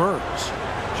for the Spurs.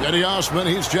 Cedi Osman,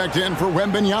 he's checked in for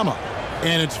Wembanyama.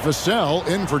 And it's Vassell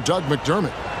in for Doug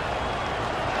McDermott.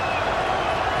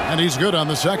 And he's good on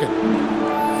the 2nd.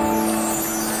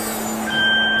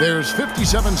 There's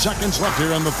 57 seconds left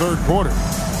here in the 3rd quarter.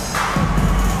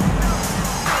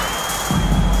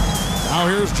 Now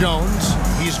here's Jones.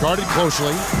 He's guarded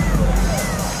closely.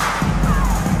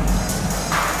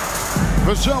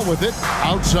 Vassell with it.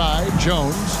 Outside,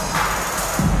 Jones.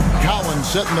 Collins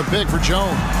setting the pick for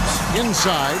Jones.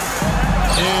 Inside.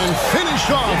 And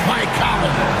finished off by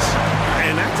Collins.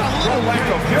 And that's a little lack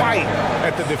of fight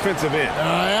at the defensive end.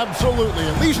 Absolutely.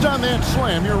 At least on that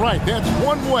slam, you're right. That's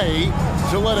one way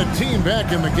to let a team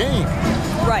back in the game.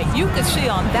 Right. You could see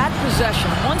on that possession,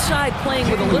 one side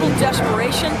playing with a little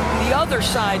desperation, the other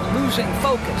side losing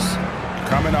focus.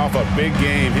 Coming off a big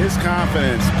game, his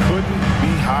confidence couldn't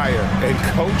be higher, and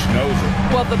Coach knows it.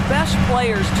 Well, the best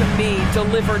players, to me,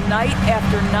 deliver night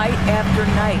after night after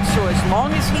night. So as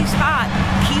long as he's hot,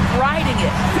 keep riding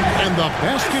it. And the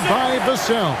basket by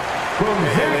Vassell.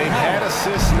 And they've had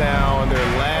assists now on their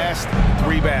last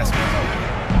 3 baskets.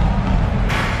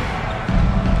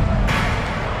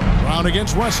 Brown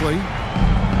against Wesley.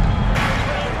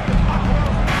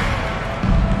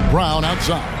 Brown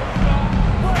outside.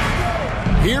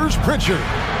 Here's Pritchard.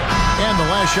 And the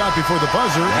last shot before the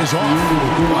buzzer is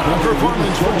off. What a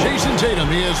performance for Jason Tatum.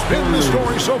 He has been the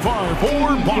story so far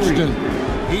for Boston.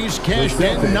 He's cashed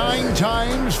in 9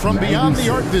 times from beyond the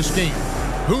arc this game.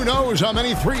 Who knows how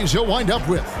many threes he'll wind up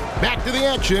with. Back to the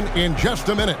action in just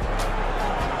a minute.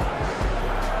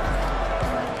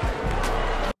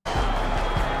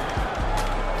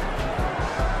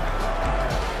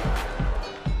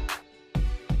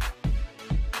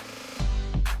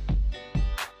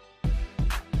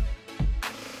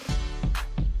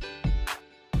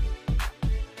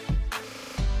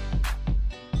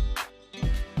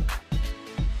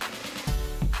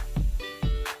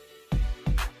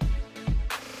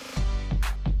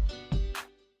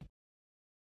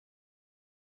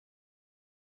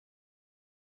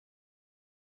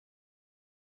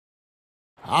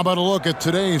 How about a look at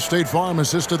today's State Farm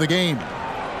assist of the game?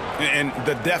 And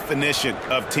the definition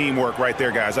of teamwork right there,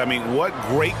 guys. I mean, what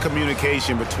great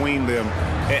communication between them,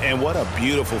 and what a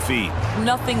beautiful feed.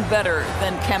 Nothing better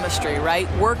than chemistry,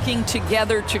 right? Working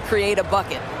together to create a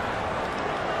bucket.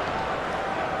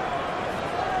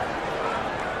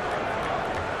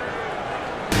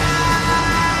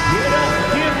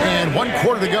 And 1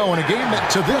 quarter to go in a game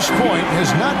that to this point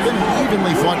has not been an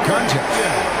evenly fought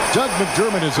contest. Doug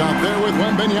McDermott is out there with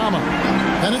Wembanyama.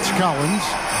 Then it's Collins.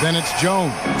 Then it's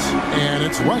Jones. And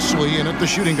it's Wesley in at the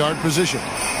shooting guard position.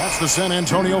 That's the San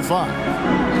Antonio 5.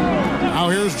 Now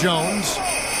here's Jones.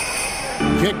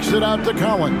 Kicks it out to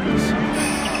Collins.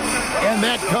 And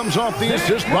that comes off the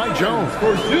assist by Jones.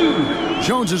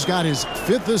 Jones has got his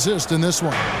 5th assist in this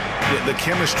one. The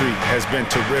chemistry has been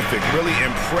terrific. Really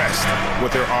impressed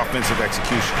with their offensive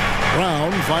execution.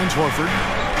 Brown finds Horford.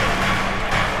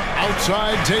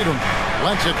 Outside Tatum.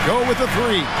 Lets it go with a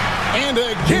 3. And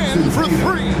again for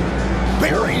 3.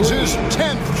 Buries his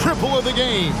 10th triple of the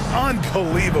game.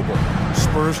 Unbelievable.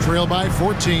 Spurs trail by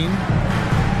 14.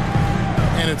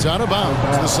 And it's out of bounds.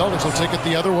 The Celtics will take it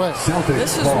the other way.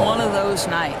 This is one of those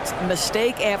nights.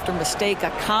 Mistake after mistake, a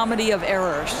comedy of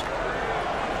errors.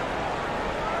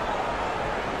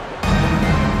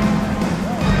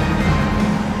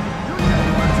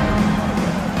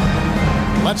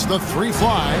 Lets the 3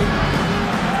 fly.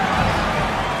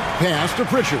 Pass to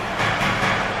Pritchard.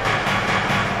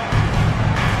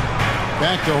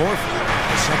 Back to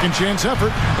Horford. A second chance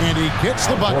effort, and he gets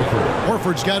the bucket.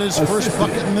 Horford's got his first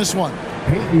bucket in this one.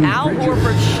 Al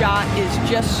Horford's shot is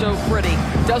just so pretty.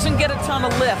 Doesn't get a ton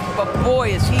of lift, but boy,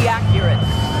 is he accurate.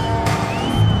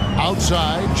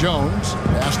 Outside, Jones.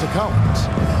 Pass to Collins.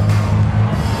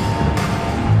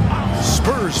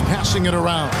 Spurs passing it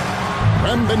around.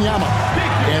 Wembanyama.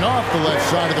 And off the left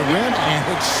side of the rim, and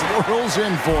it swirls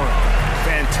in for him.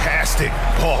 Fantastic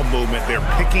ball movement. They're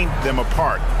picking them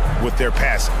apart with their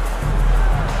passing.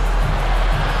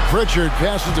 Pritchard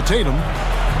passes to Tatum.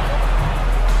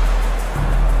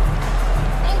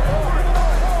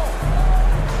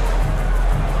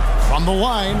 From the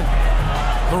line,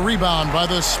 the rebound by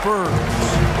the Spurs.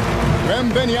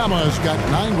 Wembanyama has got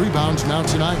 9 rebounds now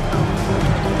tonight.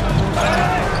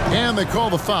 And they call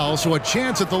the foul, so a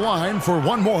chance at the line for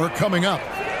one more coming up.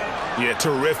 Yeah,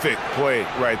 terrific play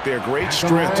right there. Great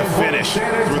strength to finish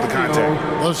through the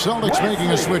contact. The Celtics making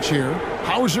a switch here.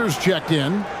 Hauser's checked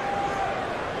in.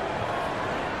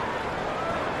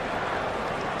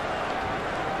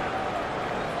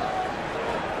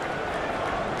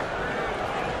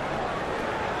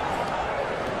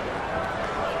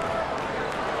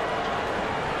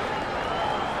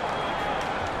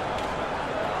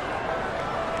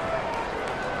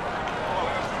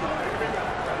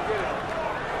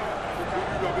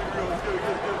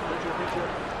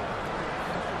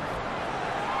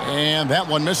 And that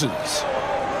one misses.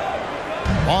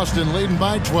 Boston leading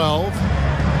by 12.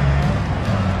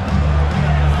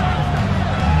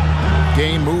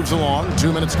 Game moves along.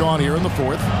 2 minutes gone here in the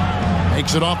fourth.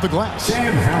 Makes it off the glass.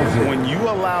 When you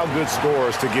allow good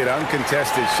scorers to get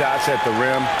uncontested shots at the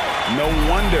rim, no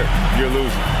wonder you're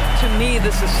losing. To me,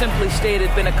 this has simply stated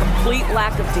been a complete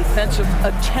lack of defensive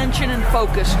attention and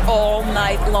focus all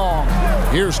night long.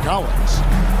 Here's Collins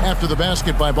after the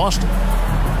basket by Boston.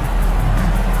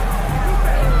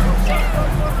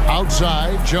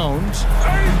 Outside, Jones.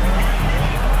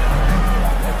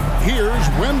 Here's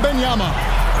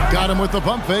Wembanyama. Got him with the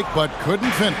pump fake, but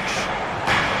couldn't finish.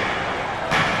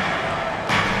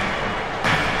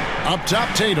 Up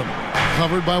top, Tatum.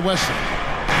 Covered by Wesley.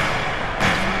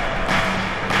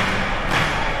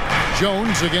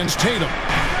 Jones against Tatum.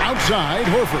 Outside,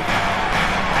 Horford.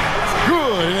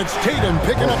 Good, and it's Tatum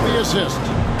picking up the assist.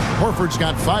 Horford's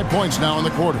got 5 points now in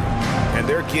the quarter. And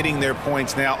they're getting their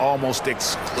points now almost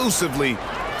exclusively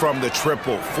from the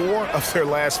triple. 4 of their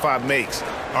last 5 makes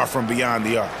are from beyond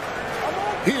the arc.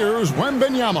 Here's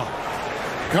Wembanyama.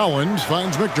 Collins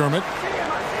finds McDermott.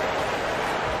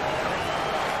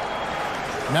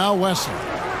 Now Wesley.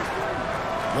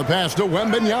 The pass to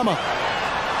Wembanyama.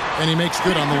 And he makes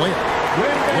good on the layup.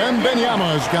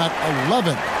 Wembanyama's got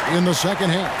 11 in the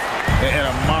second half. And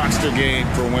a monster game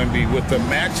for Wemby with the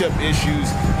matchup issues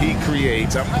he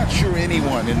creates. I'm not sure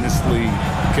anyone in this league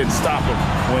can stop him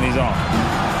when he's on.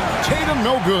 Tatum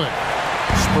no good.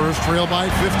 Spurs trail by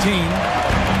 15.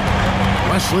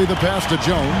 Wesley the pass to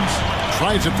Jones.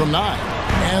 Tries it from 9.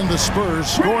 And the Spurs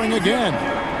scoring again.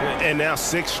 And now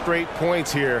 6 straight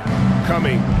points here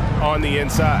coming on the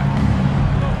inside.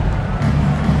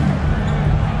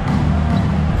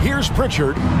 Here's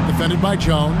Pritchard, defended by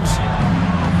Jones.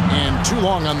 And too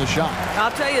long on the shot.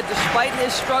 I'll tell you, despite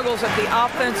his struggles at the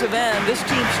offensive end, this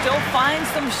team still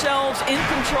finds themselves in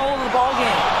control of the ball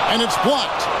game. And it's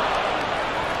blocked.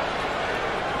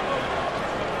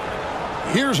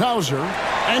 Here's Hauser,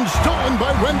 and stolen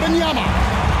by Wembanyama.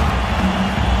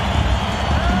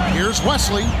 Here's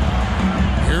Wesley.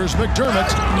 Here's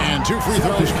McDermott, and 2 free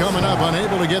throws coming up,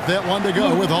 unable to get that one to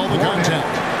go with all the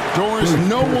contact. Doris,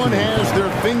 no one has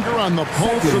their finger on the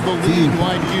pulse of the league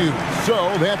like you.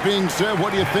 So, that being said,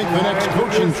 what do you think the next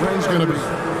coaching trend's going to be?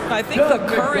 I think the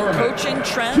current coaching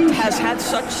trend has had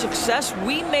such success,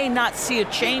 we may not see a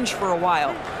change for a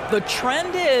while. The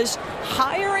trend is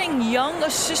hiring young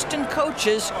assistant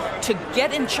coaches to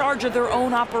get in charge of their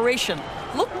own operation.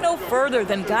 Look no further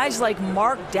than guys like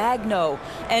Mark Dagno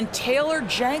and Taylor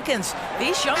Jenkins.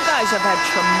 These young guys have had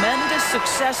tremendous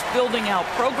success building out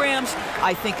programs.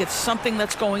 I think it's something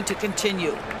that's going to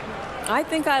continue. I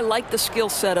think I like the skill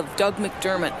set of Doug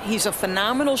McDermott. He's a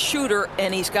phenomenal shooter,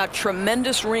 and he's got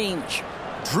tremendous range.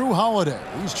 Drew Holiday,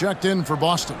 he's checked in for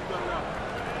Boston.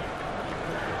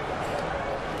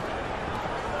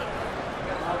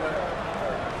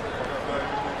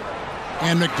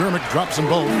 And McDermott drops them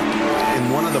both.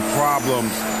 And one of the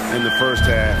problems in the first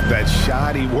half, that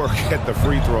shoddy work at the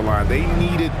free throw line. They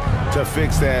needed to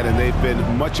fix that, and they've been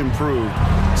much improved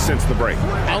since the break.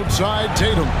 Outside,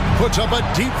 Tatum puts up a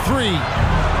deep 3.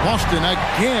 Boston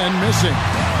again missing.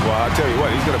 Well, I'll tell you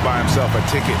what, he's going to buy himself a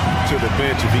ticket to the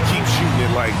bench. If he keeps shooting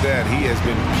it like that, he has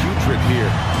been putrid here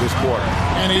this quarter.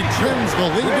 And he trims the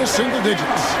lead to single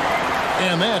digits.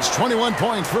 And that's 21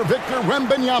 points for Victor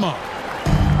Wembanyama.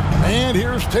 And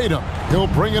here's Tatum. He'll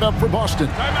bring it up for Boston.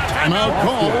 Timeout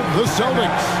called the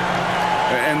Celtics.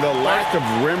 And the lack of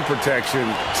rim protection,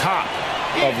 top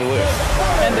of the list.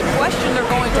 And the question they're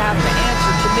going to have to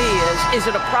answer to me is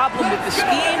it a problem with the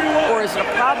scheme or is it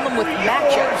a problem with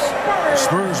matchups?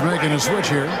 Spurs making a switch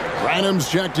here. Branham's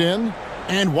checked in.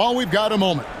 And while we've got a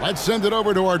moment, let's send it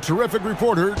over to our terrific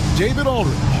reporter, David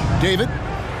Aldridge. David?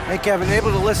 Hey, Kevin,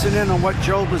 able to listen in on what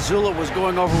Joe Mazzulla was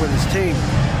going over with his team.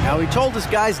 Now, he told his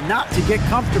guys not to get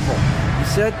comfortable. He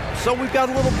said, so we've got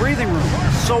a little breathing room.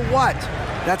 So what?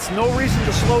 That's no reason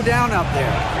to slow down out there.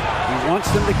 He wants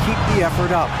them to keep the effort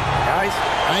up. Guys?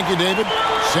 Thank you, David.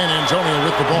 San Antonio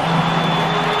with the ball.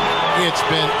 It's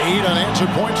been 8 unanswered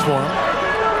points for him.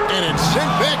 And it's sent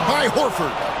back by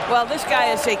Horford. Well, this guy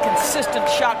is a consistent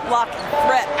shot blocking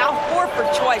threat. Al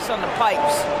Horford twice on the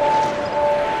pipes.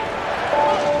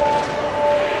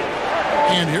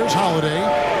 And here's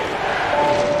Holiday.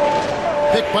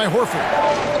 Picked by Horford.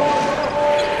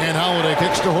 And Holiday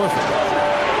kicks to Horford.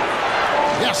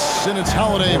 Yes, and it's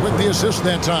Holiday with the assist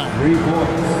that time.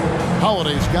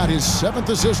 Holiday's got his 7th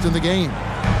assist in the game.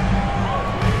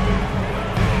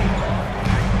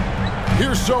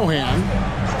 Here's Sohan.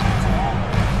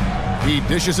 He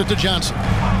dishes it to Johnson.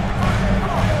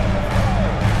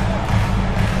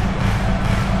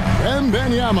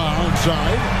 Wembanyama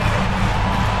outside.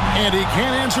 And he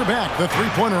can't answer back. The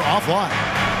three-pointer offline.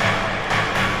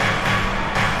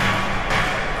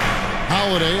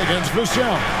 Holiday against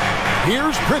Vassell.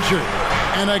 Here's Pritchard.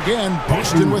 And again,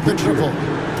 Boston with the triple.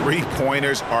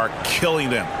 Three-pointers are killing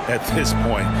them at this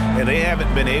point, and they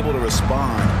haven't been able to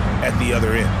respond at the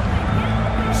other end.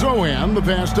 Zohan, the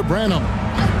pass to Branham.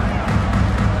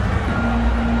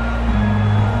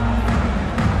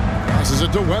 Passes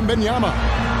it to Wembanyama.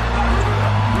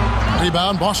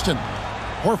 Rebound, Boston.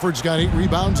 Horford's got 8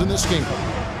 rebounds in this game.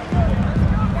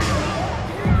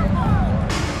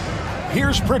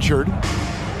 Here's Pritchard.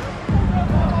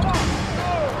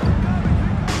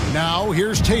 Now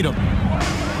here's Tatum.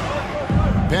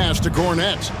 Pass to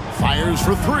Cornette. Fires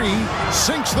for 3.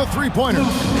 Sinks the three-pointer.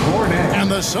 And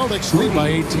the Celtics lead by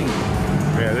 18.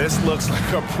 Yeah, this looks like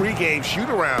a pregame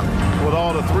shoot-around with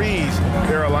all the threes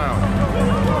they're allowing.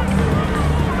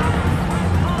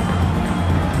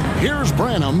 Here's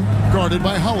Branham, guarded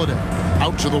by Holiday.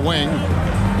 Out to the wing.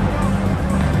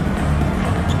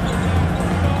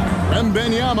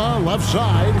 Wembanyama, left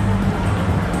side.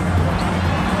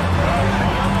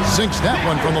 Sinks that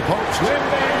one from the post.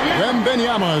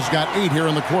 Wembanyama's got 8 here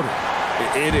in the quarter.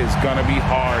 It is going to be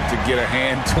hard to get a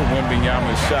hand to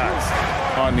Wembanyama's shots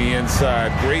on the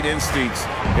inside. Great instincts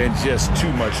and just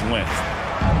too much length.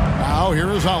 Now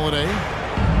here is Holiday.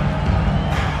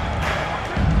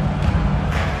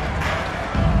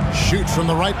 Shoots from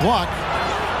the right block.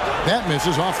 That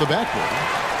misses off the backboard.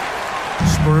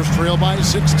 Spurs trail by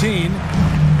 16.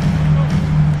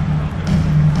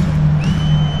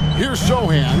 Here's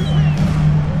Zohan.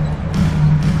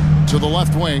 To the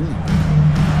left wing.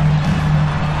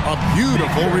 A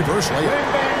beautiful reverse layup.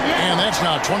 And that's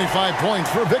now 25 points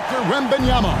for Victor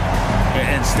Wembanyama.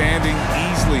 And standing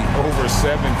easily over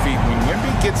 7 feet. When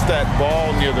Wemby gets that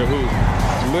ball near the hoop,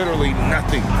 literally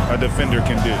nothing a defender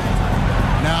can do.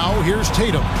 Now here's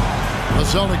Tatum. The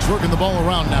Celtics working the ball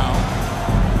around now.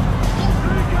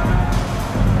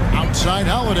 Outside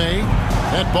Holiday.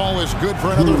 That ball is good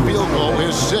for another field goal.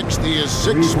 His 6th. He is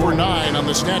 6 for 9 on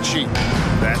the stat sheet.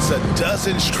 That's a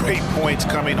dozen straight points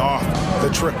coming off the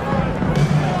triple.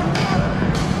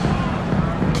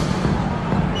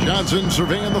 Johnson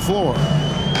surveying the floor.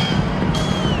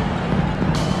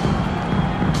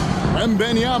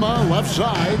 Wembanyama, left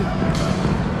side.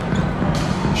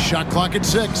 Shot clock at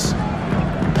 6.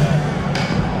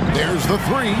 There's the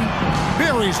 3.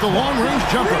 Buries the long-range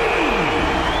jumper.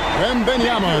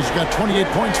 Wembanyama's got 28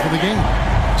 points for the game.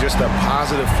 Just a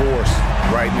positive force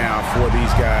right now for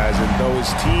these guys. And though his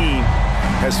team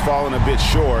has fallen a bit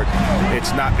short,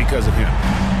 it's not because of him.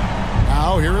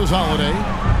 Now here is Holiday.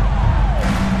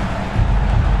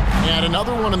 And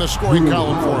another one in the scoring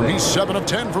column for him. He's 7 of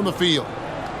 10 from the field.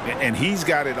 And he's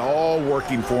got it all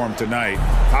working for him tonight.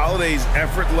 Holiday's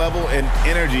effort level and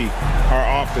energy are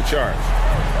off the charts.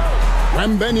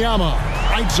 Wembanyama,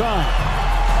 right side.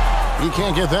 He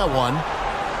can't get that one.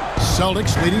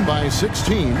 Celtics leading by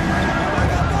 16.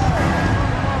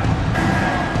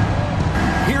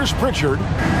 Here's Pritchard.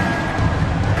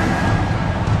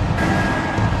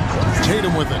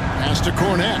 Tatum with it. Pass to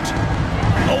Cornette.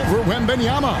 Over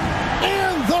Wembanyama.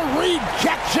 And the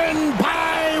rejection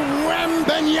by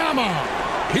Wembanyama.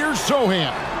 Here's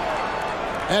Zohan.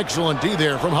 Excellent D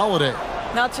there from Holiday.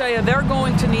 And I'll tell you, they're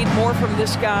going to need more from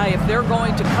this guy if they're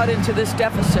going to cut into this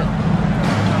deficit.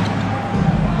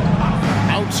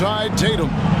 Outside Tatum.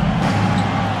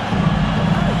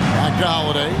 Back to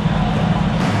Holiday.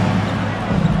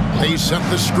 They set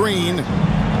the screen.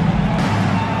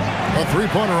 A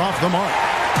three-pointer off the mark.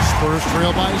 Spurs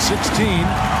trail by 16.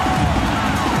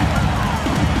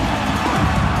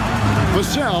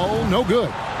 Vassell, no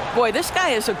good. Boy, this guy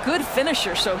is a good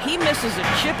finisher, so he misses a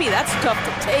chippy. That's tough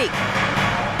to take.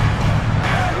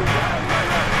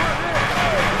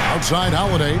 Outside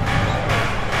Holiday.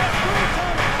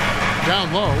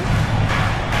 Down low.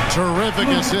 Terrific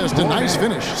assist. A nice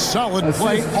finish. Solid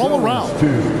play all around.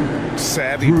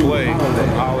 Savvy play from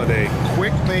Holiday.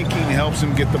 Quick thinking helps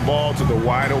him get the ball to the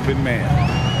wide open man.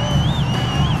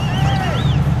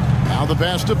 Now the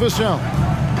pass to Vassell.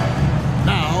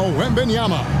 Now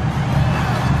Wembanyama.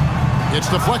 It's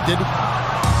deflected.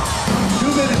 2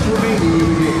 minutes remaining in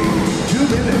the game.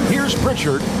 2 minutes. Here's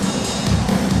Pritchard.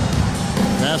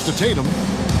 Pass to Tatum.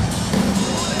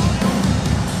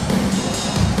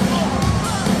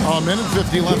 A minute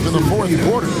 50 left in the fourth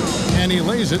quarter. And he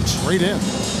lays it straight in.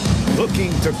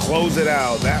 Looking to close it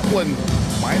out. That one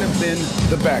might have been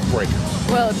the backbreaker.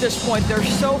 Well, at this point, they're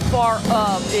so far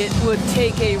up, it would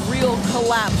take a real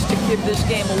collapse to give this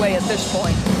game away at this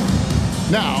point.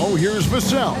 Now, here's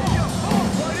Vassell.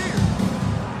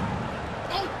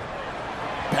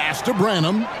 Pass to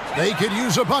Branham. They could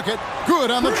use a bucket.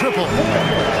 Good on the triple.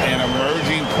 An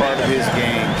emerging part of his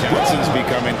game. Johnson Jason's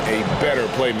becoming a better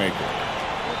playmaker.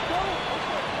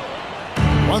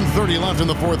 1:30 left in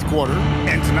the fourth quarter.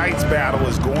 And tonight's battle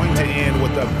is going to end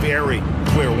with a very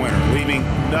clear winner, leaving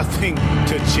nothing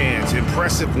to chance.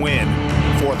 Impressive win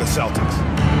for the Celtics.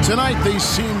 Tonight, they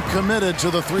seem committed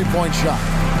to the three-point shot.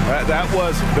 That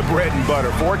was the bread and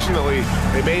butter. Fortunately,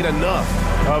 they made enough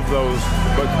of those,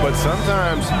 but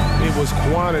sometimes it was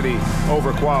quantity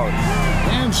over quality.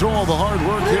 And so all the hard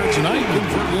work here tonight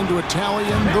converted into a tally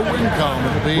in the win column.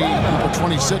 It'll be number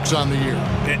 26 on the year.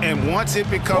 And once it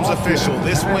becomes official,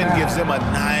 this win gives them a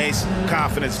nice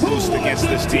confidence boost against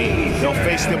this team. They'll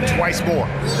face them twice more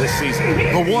this season.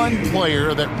 The one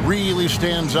player that really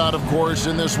stands out, of course,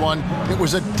 in this one, it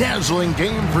was a dazzling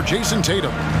game for Jason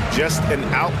Tatum. Just an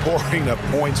outpouring of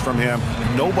points from him.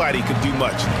 Nobody could do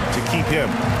much to keep him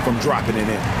from dropping it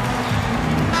in.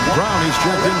 Brown is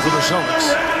checked in for the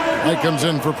Celtics. Knight comes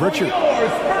in for Pritchard.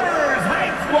 SPURS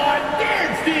Hype Squad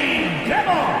Dance Team, come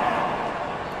on!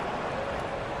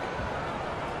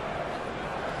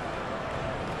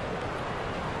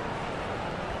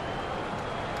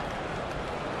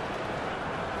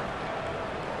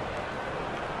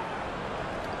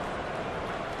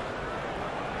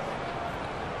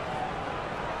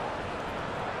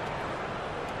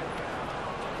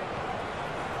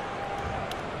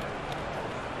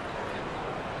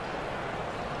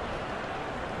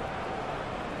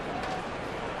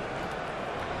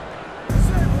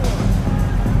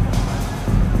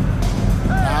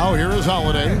 Here is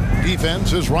Holiday.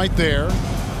 Defense is right there.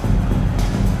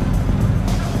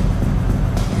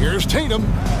 Here's Tatum.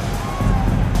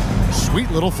 Sweet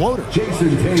little floater.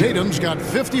 Tatum's got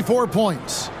 54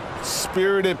 points.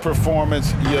 Spirited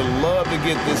performance. You love to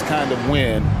get this kind of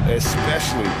win,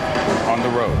 especially on the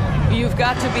road. You've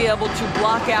got to be able to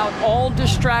block out all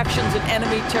distractions in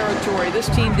enemy territory. This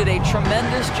team did a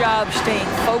tremendous job staying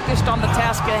focused on the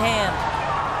task at hand.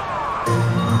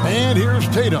 And here's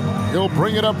Tatum. He'll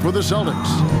bring it up for the Celtics.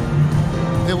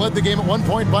 They led the game at 1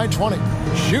 point by 20.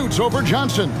 Shoots over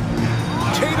Johnson.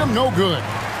 Tatum no good.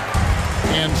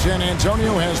 And San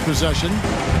Antonio has possession.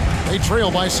 They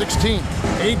trail by 16.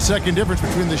 8-second difference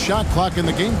between the shot clock and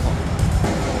the game clock.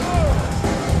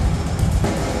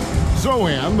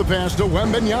 Zohan, the pass to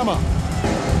Wembanyama.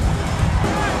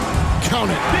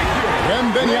 Count it.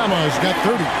 Wembanyama's got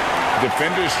 30.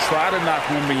 Defenders try to knock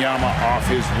Nbahighlights off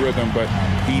his rhythm, but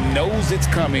he knows it's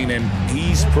coming and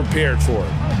he's prepared for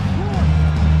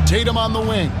it. Tatum on the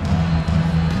wing.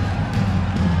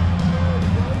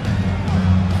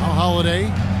 Now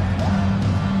Holiday.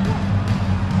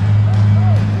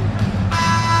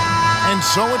 And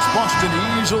so it's Boston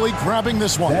easily grabbing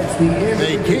this one.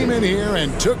 They came in here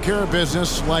and took care of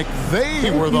business like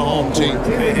they were the home team.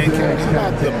 And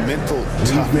about the mental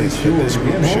toughness in this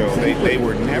group show. They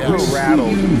were never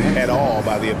rattled at all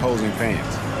by the opposing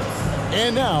fans.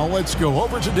 And now let's go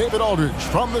over to David Aldridge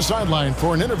from the sideline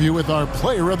for an interview with our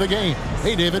player of the game.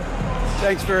 Hey, David.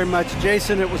 Thanks very much,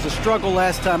 Jason. It was a struggle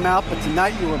last time out, but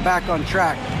tonight you were back on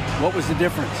track. What was the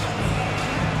difference?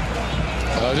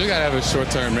 You got to have a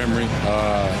short-term memory.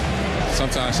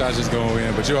 Sometimes shots just go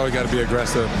in, but you always got to be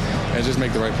aggressive and just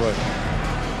make the right play.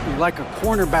 You're like a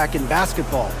cornerback in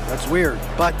basketball. That's weird,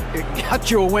 but it got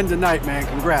you a win tonight, man.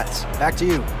 Congrats. Back to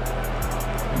you.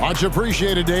 Much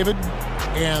appreciated, David.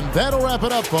 And that'll wrap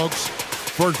it up, folks.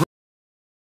 For